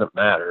 It doesn't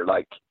matter.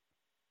 Like,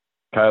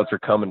 coyotes are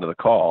coming to the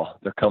call.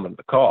 They're coming to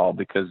the call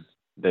because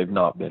they've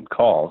not been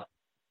called.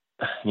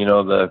 You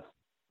know, the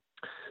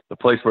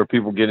place where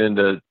people get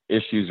into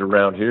issues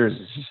around here is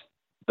just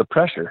the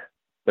pressure.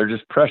 They're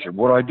just pressured.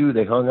 What do I do?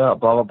 They hung up,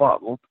 blah, blah, blah.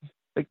 Well,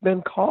 they've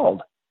been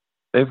called.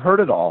 They've heard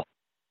it all.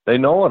 They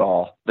know it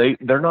all.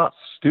 They're not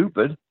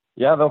stupid.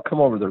 Yeah, they'll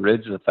come over the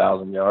ridge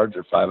 1,000 yards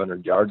or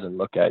 500 yards and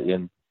look at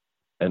you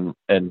and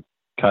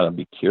kind of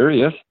be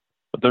curious,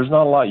 but there's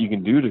not a lot you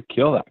can do to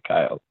kill that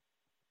coyote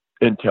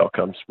until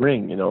come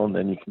spring, you know, and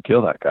then you can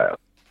kill that coyote.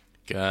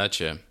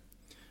 Gotcha.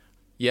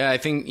 Yeah, I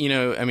think, you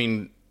know, I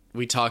mean,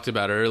 we talked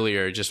about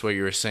earlier just what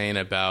you were saying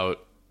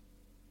about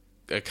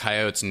a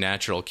coyote's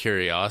natural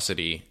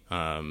curiosity.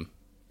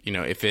 You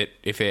know, if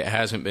it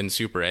hasn't been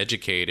super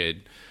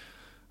educated,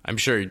 I'm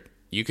sure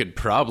you could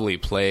probably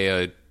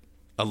play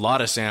a lot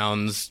of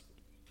sounds,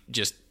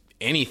 just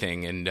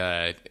anything,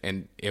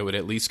 and it would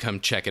at least come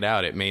check it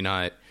out. It may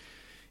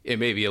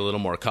be a little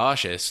more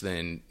cautious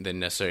than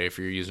necessary if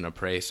you're using a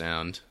prey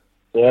sound.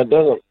 Yeah, it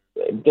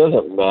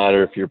doesn't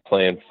matter if you're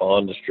playing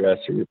fawn distress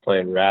or you're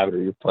playing rabbit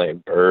or you're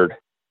playing bird.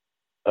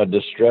 A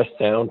distressed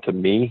sound to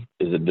me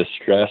is a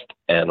distressed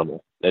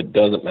animal. It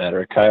doesn't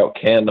matter. A coyote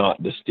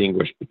cannot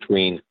distinguish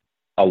between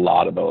a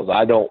lot of those.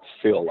 I don't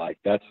feel like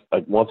that's,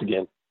 once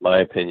again, my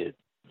opinion.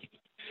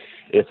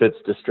 If it's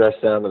distress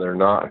sound and they're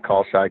not a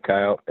call shy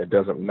coyote, it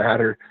doesn't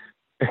matter.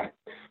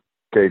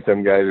 Okay,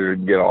 some guys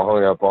would get all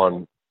hung up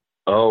on,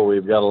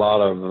 we've got a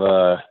lot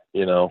of,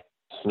 you know,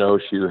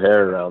 snowshoe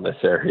hair around this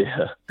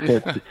area.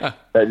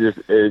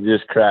 It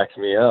just cracks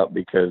me up,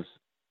 because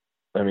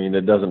I mean,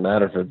 it doesn't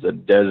matter if it's a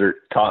desert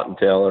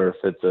cottontail or if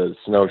it's a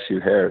snowshoe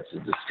hare. It's a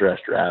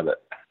distressed rabbit,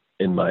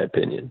 in my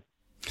opinion.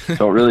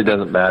 So it really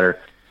doesn't matter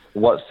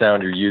what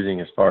sound you're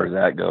using as far as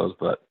that goes.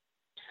 But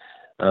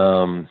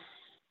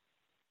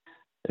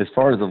as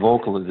far as the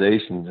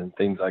vocalizations and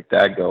things like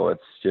that go,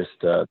 it's just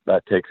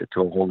that takes it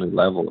to a whole new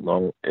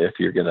level. If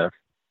you're gonna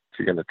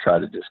try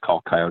to just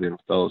call coyote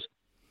with those.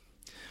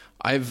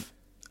 I've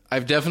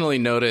definitely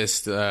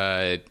noticed.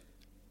 I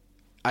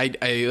like,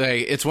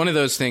 it's one of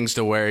those things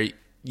to where,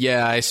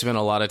 yeah, I spent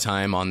a lot of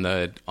time on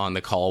the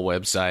call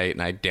website,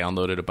 and I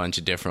downloaded a bunch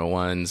of different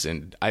ones,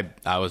 and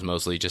I was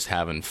mostly just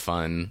having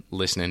fun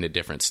listening to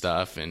different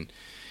stuff. And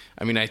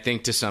I mean, I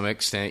think to some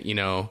extent, you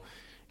know,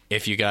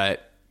 if you got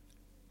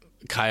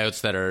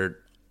coyotes that are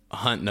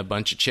hunting a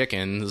bunch of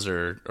chickens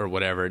or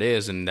whatever it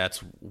is, and that's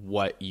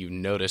what you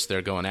notice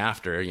they're going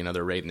after, you know,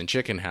 they're raiding the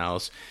chicken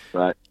house.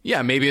 Right.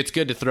 Yeah, maybe it's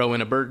good to throw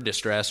in a bird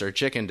distress or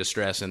chicken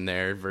distress in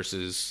there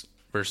versus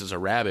a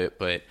rabbit,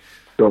 but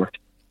sure.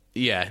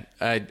 Yeah.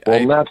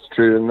 And that's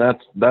true, and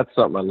that's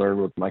something I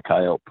learned with my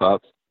coyote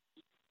pups,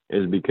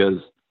 is because,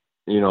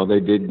 you know, they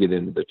did get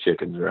into the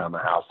chickens around the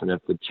house, and if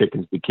the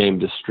chickens became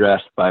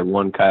distressed by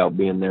one coyote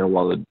being there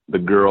while the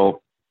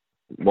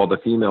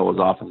female was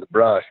off in the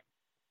brush,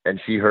 and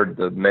she heard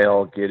the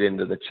male get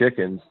into the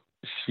chickens,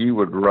 she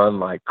would run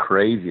like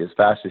crazy as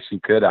fast as she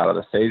could out of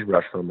the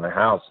sagebrush from my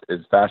house, as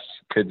fast as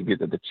she could to get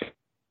to the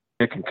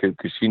chicken coop,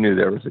 because she knew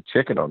there was a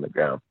chicken on the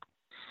ground.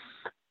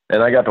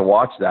 And I got to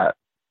watch that.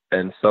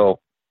 And so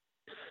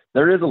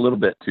there is a little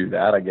bit to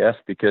that, I guess,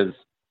 because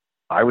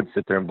I would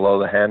sit there and blow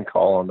the hand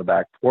call on the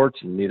back porch,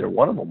 and neither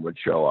one of them would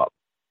show up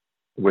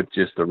with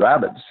just the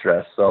rabbit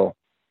distress. So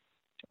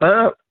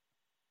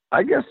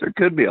I guess there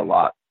could be a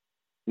lot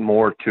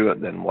more to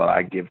it than what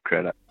I give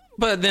credit.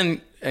 But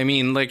then, I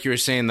mean, like you were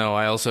saying, though,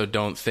 I also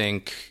don't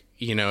think,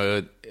 you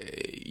know,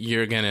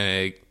 you're going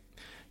to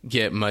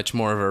get much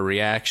more of a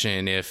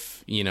reaction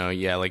if, you know,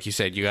 yeah, like you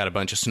said, you got a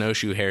bunch of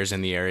snowshoe hares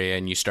in the area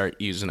and you start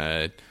using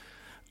a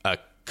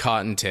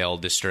cottontail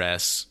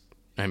distress.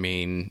 I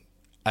mean,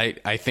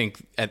 I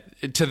think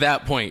to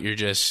that point, you're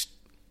just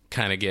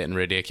kind of getting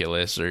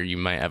ridiculous, or you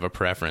might have a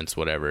preference,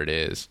 whatever it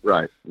is.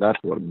 Right. That's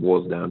what it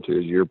boils down to,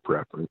 is your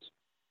preference.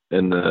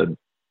 And the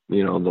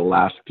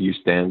last few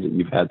stands that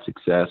you've had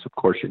success, of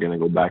course, you're going to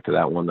go back to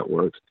that one that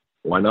works.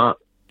 Why not?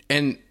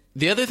 And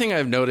the other thing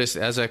I've noticed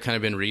as I've kind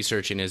of been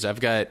researching is I've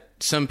got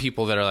some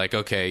people that are like,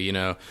 okay, you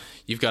know,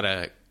 you've got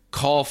to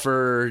call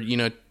for, you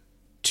know,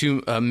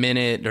 a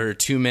minute or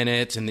 2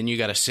 minutes, and then you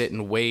got to sit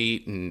and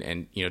wait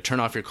and, you know, turn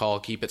off your call,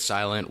 keep it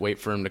silent, wait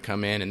for him to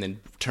come in, and then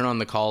turn on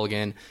the call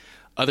again.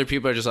 Other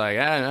people are just like,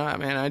 no,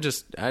 man, I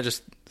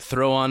just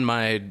throw on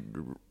my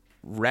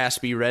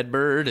raspy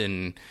Redbird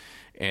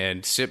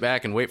and sit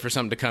back and wait for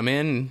something to come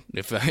in.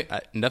 If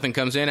nothing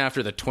comes in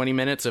after the 20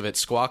 minutes of it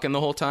squawking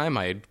the whole time,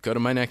 I go to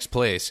my next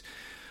place.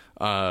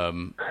 What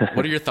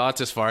are your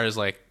thoughts as far as,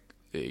 like,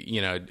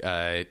 you know,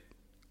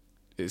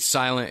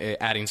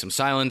 adding some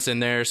silence in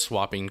there,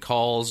 swapping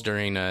calls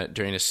during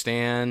a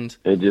stand?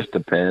 It just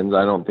depends.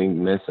 I don't think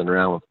messing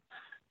around with,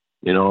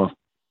 you know, if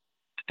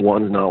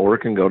one's not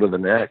working, go to the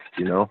next,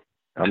 you know.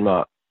 I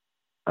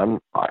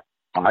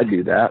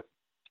do that,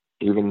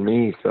 even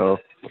me. So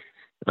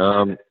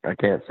I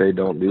can't say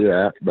don't do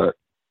that, but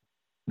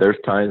there's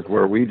times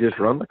where we just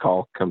run the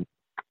call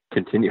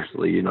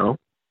continuously, you know,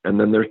 and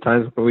then there's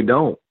times when we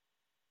don't.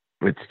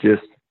 It's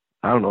just,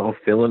 I don't know,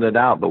 filling it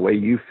out the way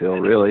you feel,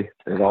 really.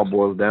 It all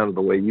boils down to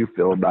the way you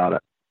feel about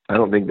it. I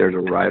don't think there's a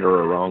right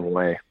or a wrong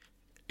way.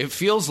 It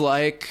feels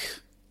like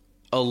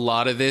a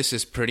lot of this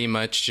is pretty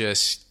much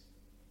just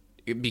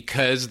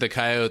because the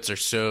coyotes are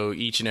so,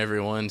 each and every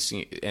one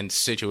and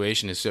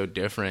situation is so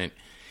different.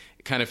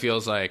 It kind of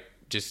feels like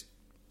just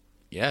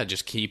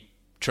keep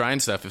trying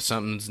stuff. If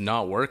something's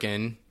not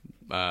working,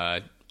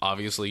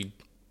 obviously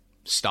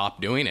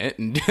stop doing it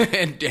and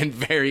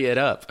vary it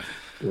up.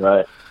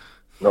 Right.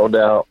 No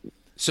doubt.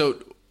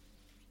 So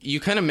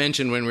you kind of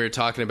mentioned when we were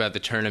talking about the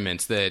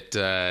tournaments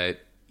that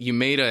you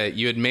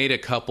had made a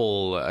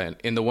couple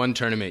in the one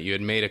tournament. You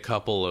had made a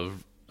couple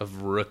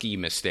of rookie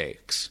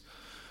mistakes.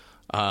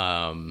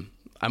 I'm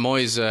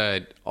always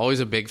a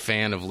big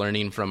fan of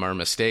learning from our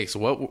mistakes.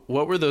 What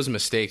were those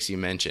mistakes you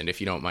mentioned,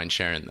 if you don't mind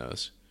sharing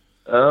those?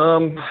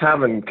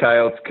 Having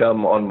coyotes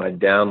come on my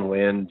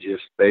downwind,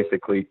 just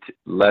basically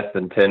less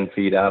than 10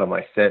 feet out of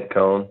my scent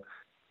cone,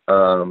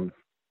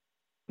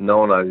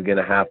 knowing I was going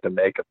to have to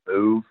make a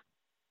move,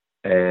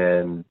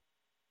 and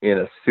in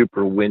a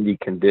super windy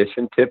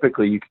condition,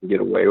 typically you can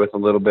get away with a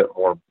little bit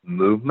more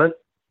movement.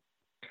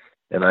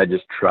 And I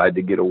just tried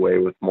to get away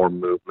with more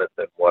movement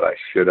than what I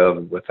should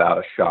have without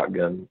a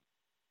shotgun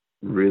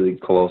really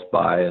close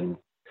by, and,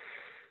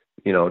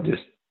 you know,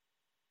 just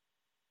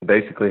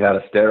basically had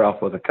a stare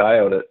off with a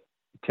coyote at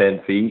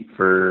 10 feet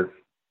for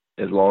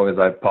as long as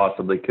I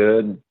possibly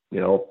could, you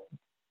know,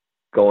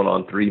 going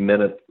on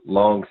 3-minute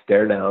long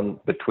stare down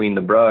between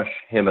the brush,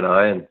 him and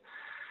I, and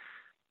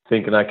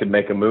thinking I could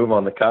make a move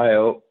on the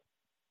coyote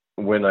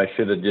when I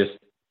should have just,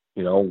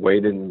 you know,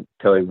 waited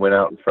until he went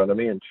out in front of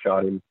me and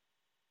shot him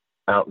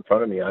out in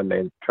front of me. I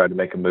tried to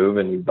make a move,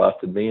 and he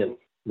busted me, and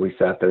we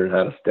sat there and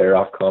had a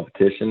stare-off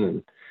competition,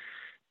 and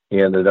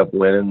he ended up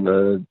winning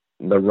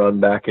the run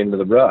back into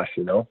the brush,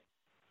 you know.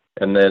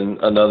 And then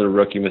another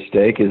rookie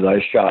mistake is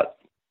I shot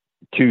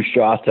 2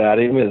 shots at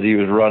him as he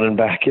was running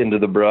back into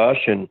the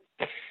brush, and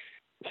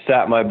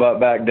sat my butt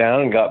back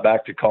down and got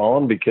back to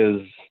calling,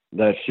 because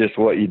that's just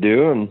what you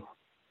do, and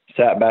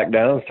sat back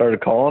down and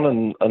started calling,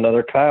 and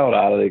another coyote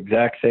out of the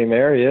exact same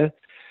area.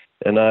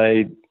 And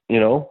I, you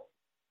know,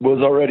 was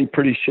already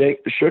pretty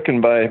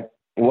shooken by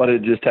what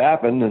had just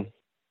happened, and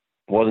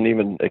wasn't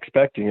even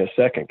expecting a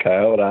second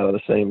coyote out of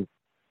the same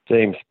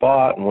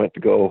spot, and went to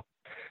go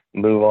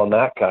move on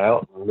that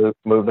coyote,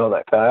 moved on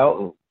that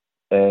coyote,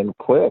 and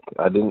quick.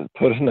 I didn't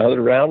put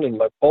another round in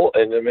my bolt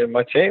and in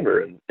my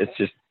chamber. And it's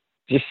just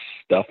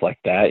stuff like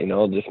that, you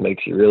know, just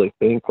makes you really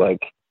think,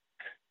 like,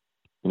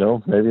 you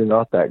know, maybe you're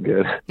not that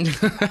good.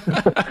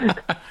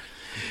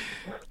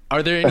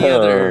 Are there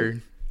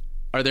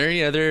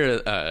any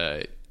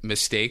other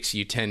mistakes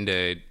you tend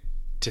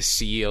to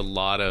see a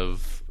lot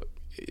of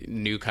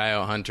new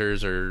coyote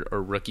hunters or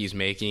rookies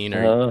making,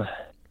 or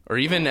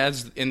even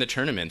as in the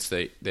tournaments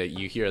that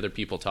you hear other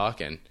people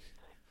talking?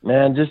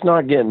 Man, just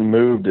not getting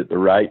moved at the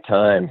right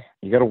time.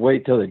 You got to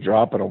wait till they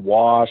drop in a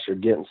wash or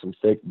getting some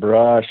thick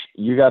brush.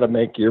 You got to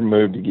make your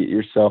move to get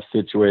yourself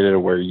situated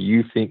where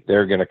you think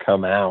they're going to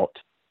come out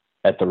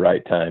at the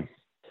right time.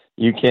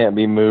 You can't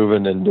be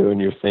moving and doing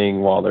your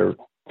thing while they're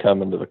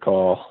coming to the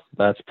call.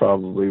 That's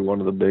probably one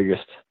of the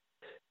biggest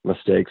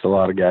mistakes a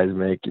lot of guys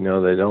make. You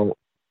know, they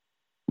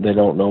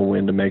don't know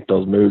when to make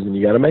those moves, and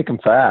you got to make them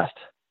fast.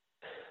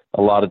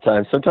 A lot of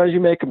times, sometimes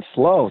you make them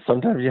slow.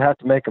 Sometimes you have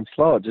to make them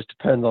slow. It just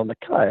depends on the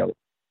coyote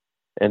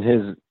and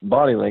his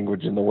body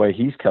language and the way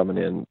he's coming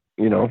in.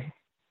 You know,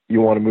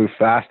 you want to move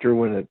faster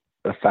when it's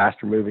a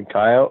faster moving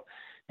coyote,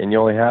 and you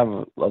only have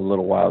a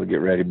little while to get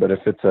ready. But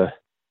if it's a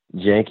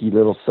janky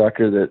little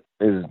sucker that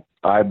is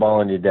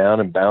eyeballing you down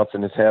and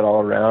bouncing his head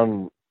all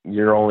around,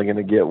 you're only going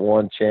to get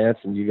one chance,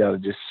 and you got to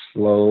just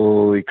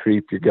slowly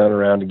creep your gun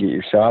around to get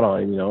your shot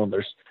on him. You know,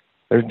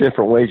 there's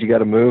different ways you got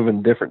to move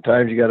and different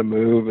times you got to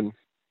move, and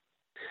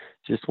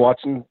just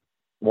watching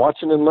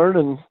and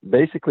learning,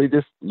 basically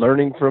just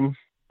learning from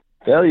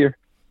failure.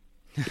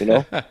 You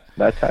know,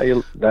 that's how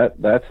you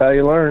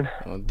learn.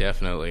 Well,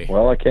 definitely.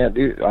 Well, I can't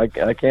do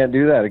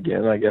that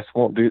again. I guess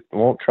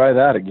won't try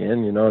that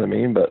again. You know what I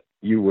mean? But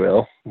you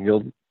will.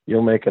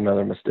 You'll make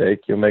another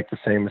mistake. You'll make the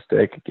same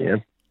mistake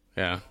again.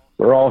 Yeah.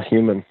 We're all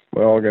human.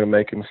 We're all going to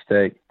make a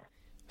mistake.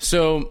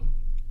 So,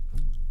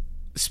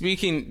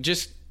 speaking,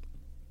 just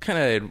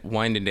kind of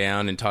winding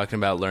down and talking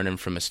about learning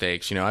from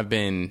mistakes, you know, I've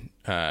been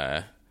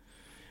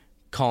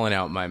calling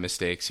out my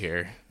mistakes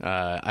here.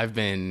 I've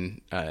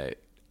been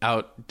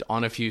out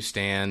on a few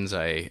stands.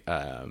 I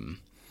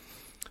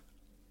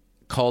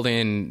called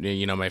in,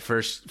 you know, my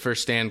first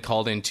stand,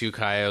 called in 2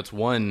 coyotes.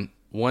 One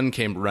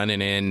came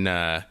running in.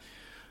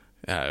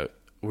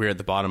 We were at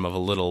the bottom of a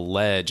little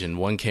ledge, and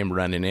one came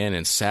running in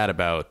and sat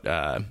about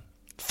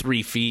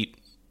 3 feet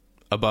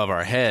above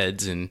our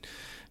heads, and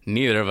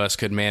neither of us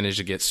could manage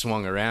to get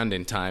swung around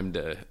in time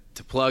to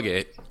plug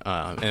it.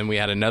 And we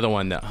had another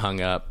one that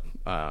hung up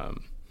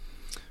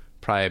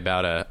probably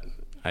about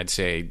I'd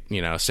say,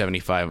 you know,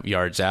 75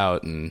 yards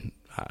out. And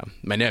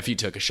my nephew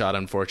took a shot,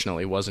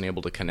 unfortunately, wasn't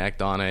able to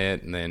connect on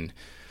it. And then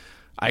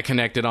I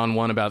connected on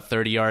one about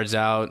 30 yards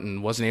out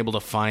and wasn't able to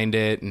find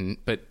it.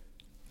 But,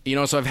 you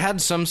know, so I've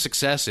had some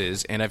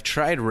successes, and I've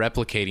tried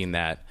replicating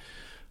that.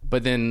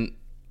 But then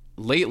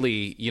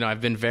lately, you know,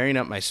 I've been varying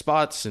up my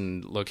spots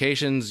and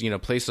locations, you know,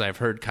 places I've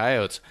heard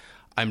coyotes.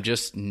 I'm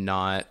just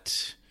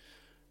not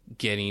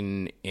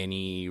getting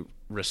any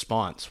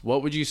response.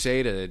 What would you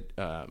say to,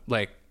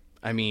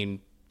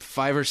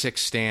 5 or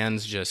 6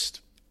 stands, just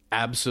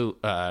absolute,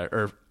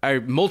 or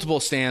multiple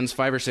stands,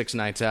 5 or 6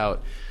 nights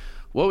out?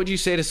 What would you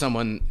say to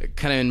someone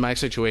kind of in my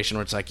situation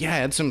where it's like, yeah, I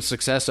had some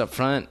success up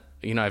front.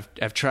 You know,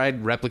 I've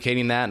tried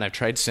replicating that, and I've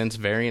tried since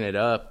varying it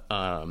up.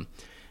 I'm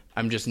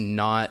just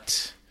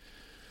not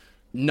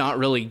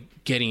really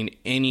getting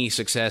any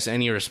success,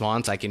 any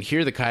response. I can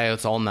hear the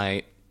coyotes all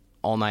night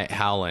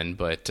howling,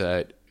 but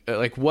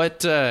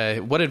what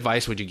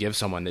advice would you give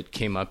someone that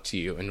came up to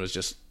you and was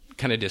just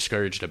kind of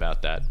discouraged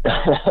about that?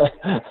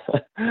 I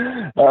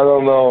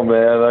don't know,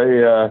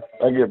 man.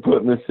 I get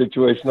put in this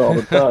situation all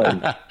the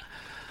time.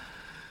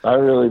 I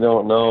really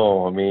don't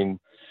know. I mean,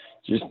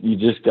 you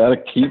just got to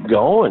keep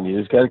going. You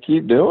just got to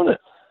keep doing it.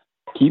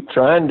 Keep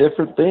trying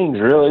different things,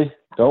 really.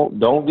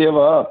 Don't give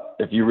up.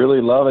 If you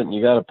really love it and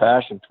you got a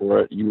passion for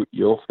it,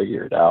 you'll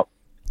figure it out.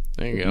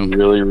 There you go. You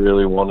really,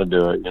 really want to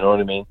do it. You know what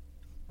I mean?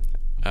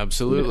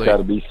 Absolutely. It's got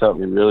to be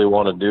something you really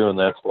want to do, and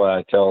that's why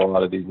I tell a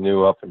lot of these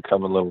new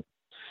up-and-coming little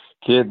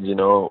kids, you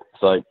know,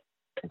 it's like,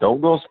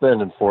 don't go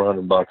spending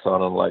 $400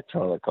 on an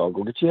electronic call.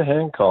 Go get you a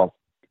hand call.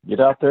 Get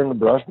out there in the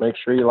brush. Make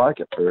sure you like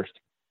it first.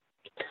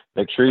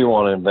 Make sure you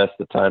want to invest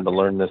the time to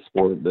learn this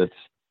sport that's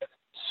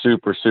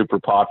super, super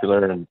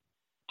popular and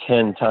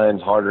 10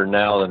 times harder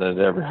now than it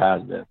ever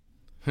has been.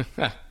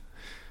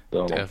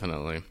 So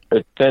definitely.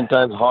 It's 10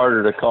 times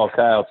harder to call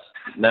coyotes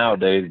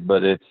nowadays,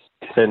 but it's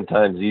 10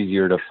 times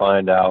easier to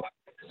find out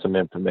some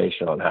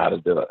information on how to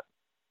do it.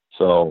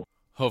 So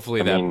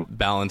hopefully that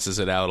balances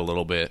it out a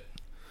little bit.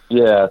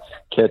 Yeah, it's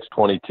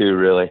catch-22,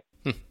 really.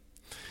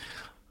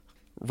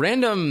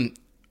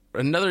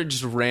 Another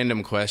just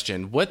random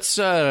question. What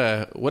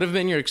have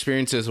been your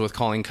experiences with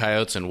calling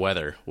coyotes and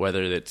weather,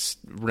 whether it's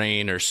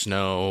rain or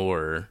snow,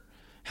 or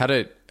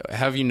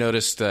have you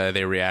noticed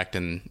they react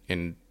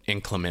in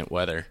inclement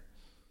weather?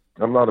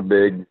 I'm not a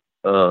big,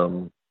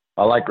 I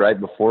like right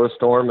before a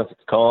storm if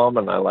it's calm,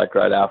 and I like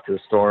right after a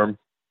storm.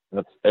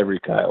 That's every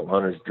coyote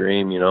hunter's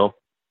dream,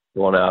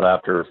 going out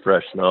after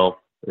fresh snow.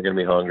 They're going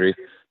to be hungry.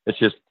 It's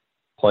just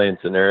playing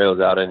scenarios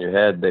out in your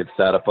head. They've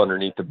sat up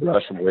underneath the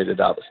brush and waited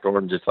out the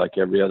storm just like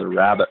every other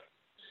rabbit.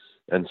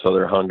 And so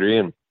they're hungry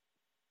and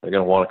they're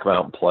going to want to come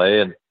out and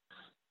play. And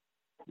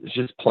it's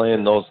just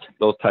playing those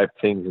type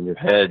of things in your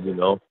head,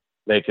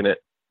 making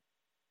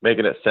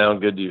it sound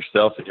good to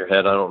yourself in your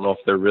head. I don't know if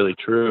they're really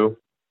true,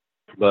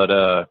 but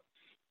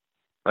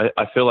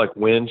I feel like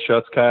wind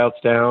shuts coyotes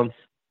down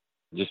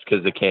just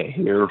because they can't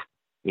hear,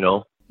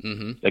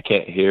 Mm-hmm. They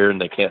can't hear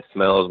and they can't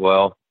smell as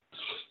well.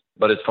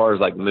 But as far as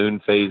like moon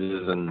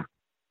phases and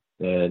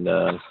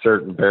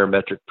certain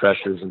barometric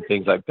pressures and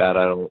things like that,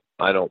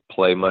 I don't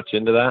play much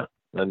into that.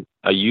 And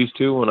I used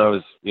to when I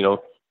was,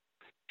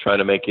 trying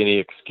to make any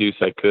excuse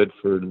I could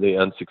for the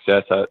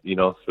unsuccess,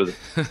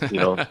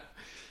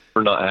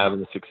 for not having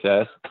the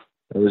success.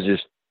 I was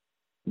just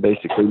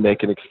basically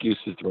making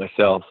excuses to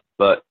myself.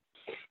 But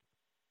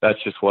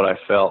that's just what I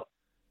felt.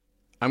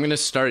 I'm going to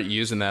start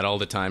using that all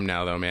the time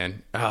now, though,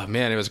 man. Oh,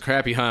 man, it was a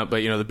crappy hunt,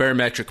 but, the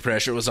barometric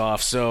pressure was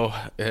off, so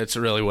it's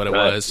really what it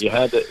was. You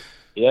have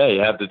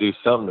to do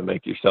something to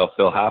make yourself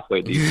feel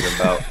halfway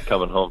decent about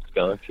coming home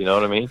skunked, you know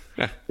what I mean?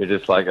 You're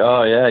just like,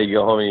 oh, yeah, you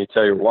go home and you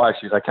tell your wife.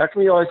 She's like, how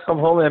come you always come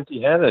home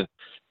empty-handed?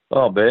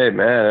 Oh, babe,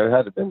 man, it had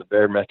to have been the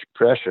barometric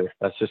pressure.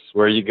 That's just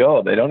where you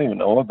go. They don't even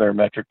know what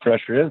barometric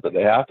pressure is, but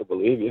they have to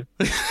believe you.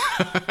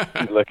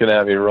 She's looking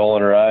at me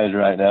rolling her eyes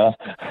right now.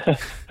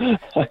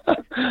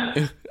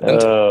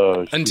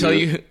 Until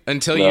you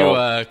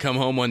come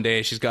home one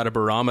day, she's got a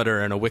barometer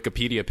and a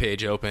Wikipedia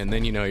page open,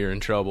 then you're in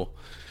trouble.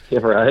 Yeah,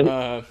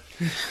 right.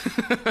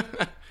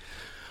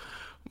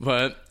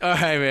 But all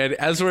right, man.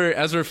 As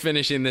we're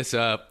finishing this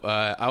up,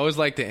 I always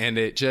like to end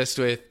it just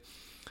with,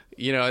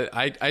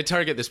 I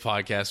target this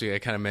podcast, I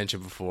kind of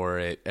mentioned before,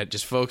 at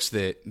just folks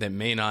that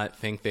may not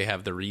think they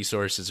have the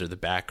resources or the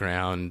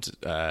background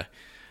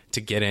to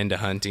get into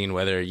hunting,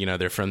 whether,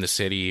 they're from the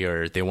city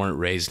or they weren't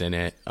raised in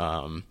it,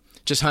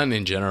 just hunting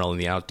in general in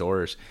the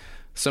outdoors.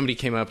 Somebody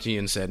came up to you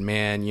and said,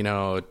 man,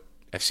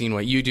 I've seen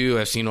what you do.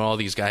 I've seen what all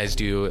these guys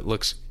do. It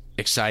looks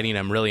exciting.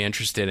 I'm really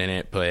interested in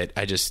it, but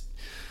I just,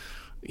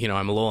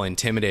 I'm a little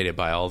intimidated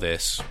by all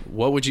this.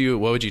 What would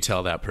you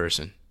tell that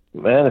person?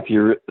 Man, if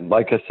you,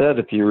 like I said,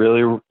 if you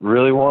really,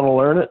 really want to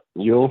learn it,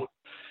 you'll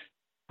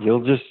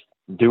just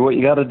do what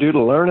you got to do to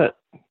learn it.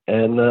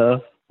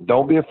 And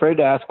don't be afraid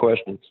to ask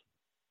questions.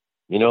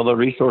 The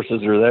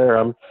resources are there.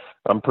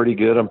 I'm pretty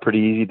good. I'm pretty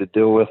easy to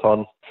deal with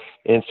on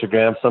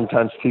Instagram.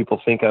 Sometimes people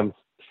think I'm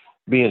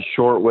being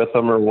short with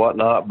them or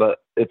whatnot, but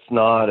it's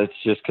not. It's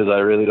just because I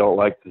really don't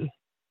like the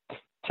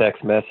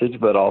text message.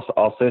 But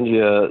I'll send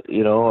you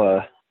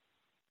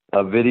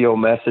a video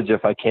message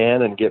if I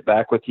can and get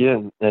back with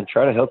you and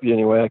try to help you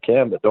any way I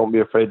can. But don't be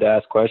afraid to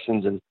ask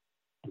questions, and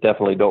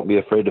definitely don't be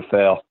afraid to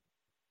fail,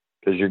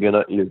 because you're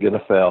gonna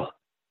fail.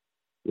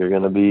 You're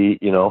gonna be,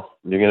 you're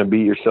gonna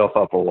beat yourself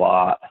up a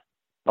lot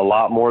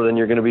more than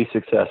you're gonna be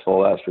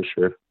successful. That's for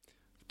sure.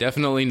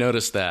 Definitely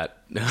noticed that.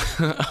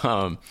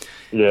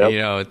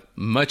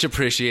 Much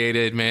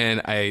appreciated,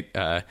 man.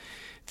 I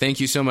thank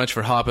you so much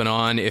for hopping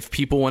on. If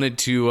people wanted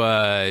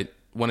to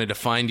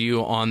find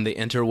you on the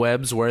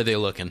interwebs, where are they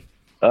looking?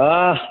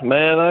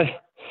 Man,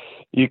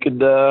 you could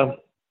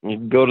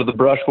go to the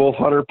Brush Wolf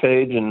Hunter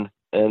page,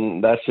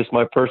 and that's just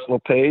my personal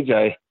page.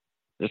 I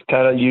just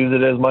kind of use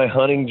it as my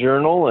hunting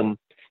journal, and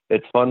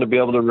it's fun to be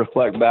able to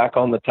reflect back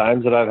on the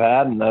times that I've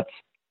had, and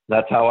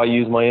that's how I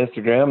use my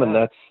Instagram, and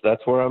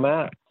that's where I'm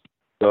at.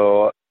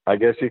 So I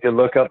guess you can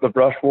look up the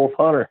Brush Wolf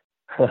Hunter.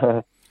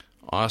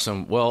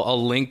 Awesome. Well,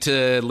 I'll link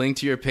to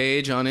your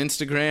page on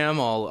Instagram.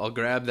 I'll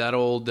grab that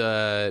old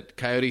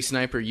Coyote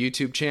Sniper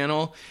YouTube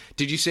channel.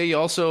 Did you say you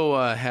also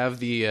have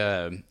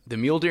the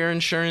mule deer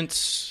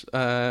insurance?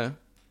 Yeah.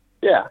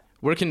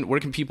 Where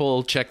can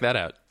people check that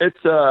out?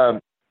 It's a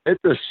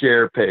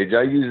share page.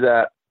 I use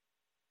that,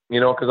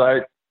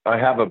 because I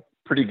have a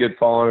pretty good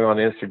following on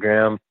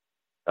Instagram.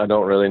 I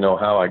don't really know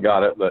how I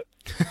got it, but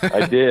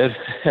I did,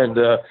 and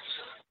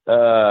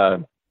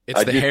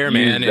it's the hair,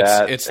 man.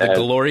 It's the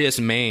glorious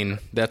mane.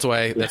 That's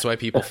why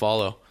people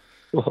follow.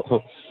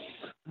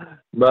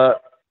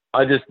 But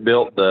I just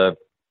built the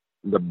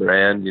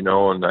brand,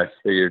 and I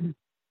figured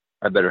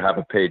I better have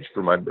a page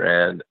for my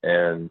brand,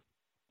 and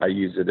I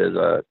use it as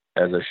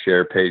a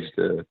share page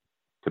to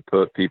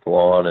put people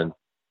on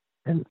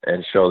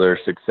and show their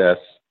success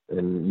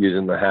in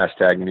using the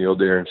hashtag mule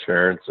deer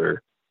insurance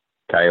or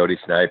Coyote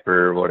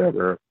Sniper or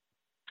whatever.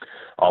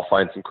 I'll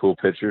find some cool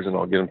pictures and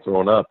I'll get them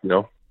thrown up,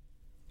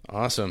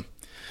 Awesome.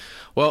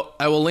 Well,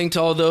 I will link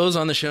to all those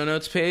on the show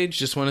notes page.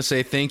 Just want to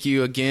say thank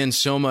you again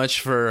so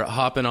much for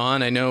hopping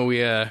on. I know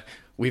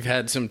we've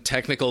had some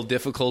technical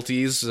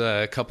difficulties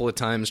a couple of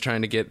times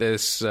trying to get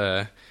this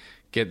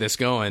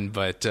going,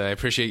 but I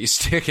appreciate you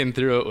sticking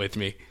through it with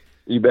me.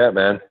 You bet,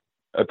 man.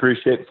 I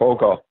appreciate the phone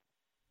call.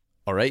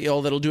 All right,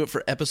 y'all, that'll do it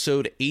for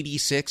episode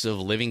 86 of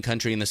Living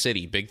Country in the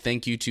City. Big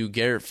thank you to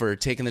Garrett for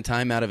taking the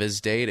time out of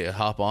his day to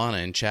hop on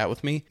and chat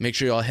with me. Make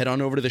sure y'all head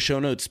on over to the show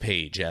notes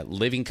page at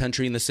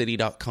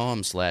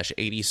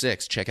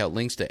livingcountryinthecity.com/86. Check out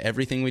links to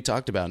everything we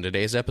talked about in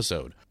today's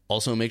episode.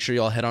 Also, make sure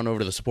y'all head on over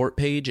to the support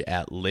page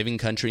at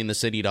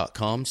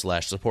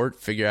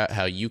livingcountryinthecity.com/support. Figure out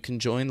how you can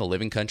join the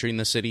Living Country in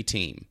the City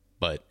team.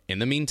 But in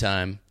the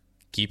meantime,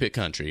 keep it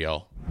country,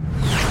 y'all.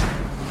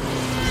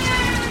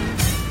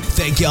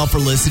 Thank y'all for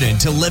listening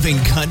to Living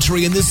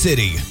Country in the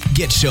City.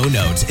 Get show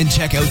notes and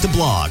check out the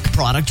blog,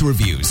 product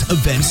reviews,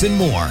 events, and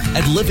more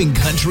at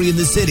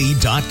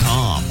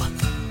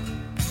livingcountryinthecity.com.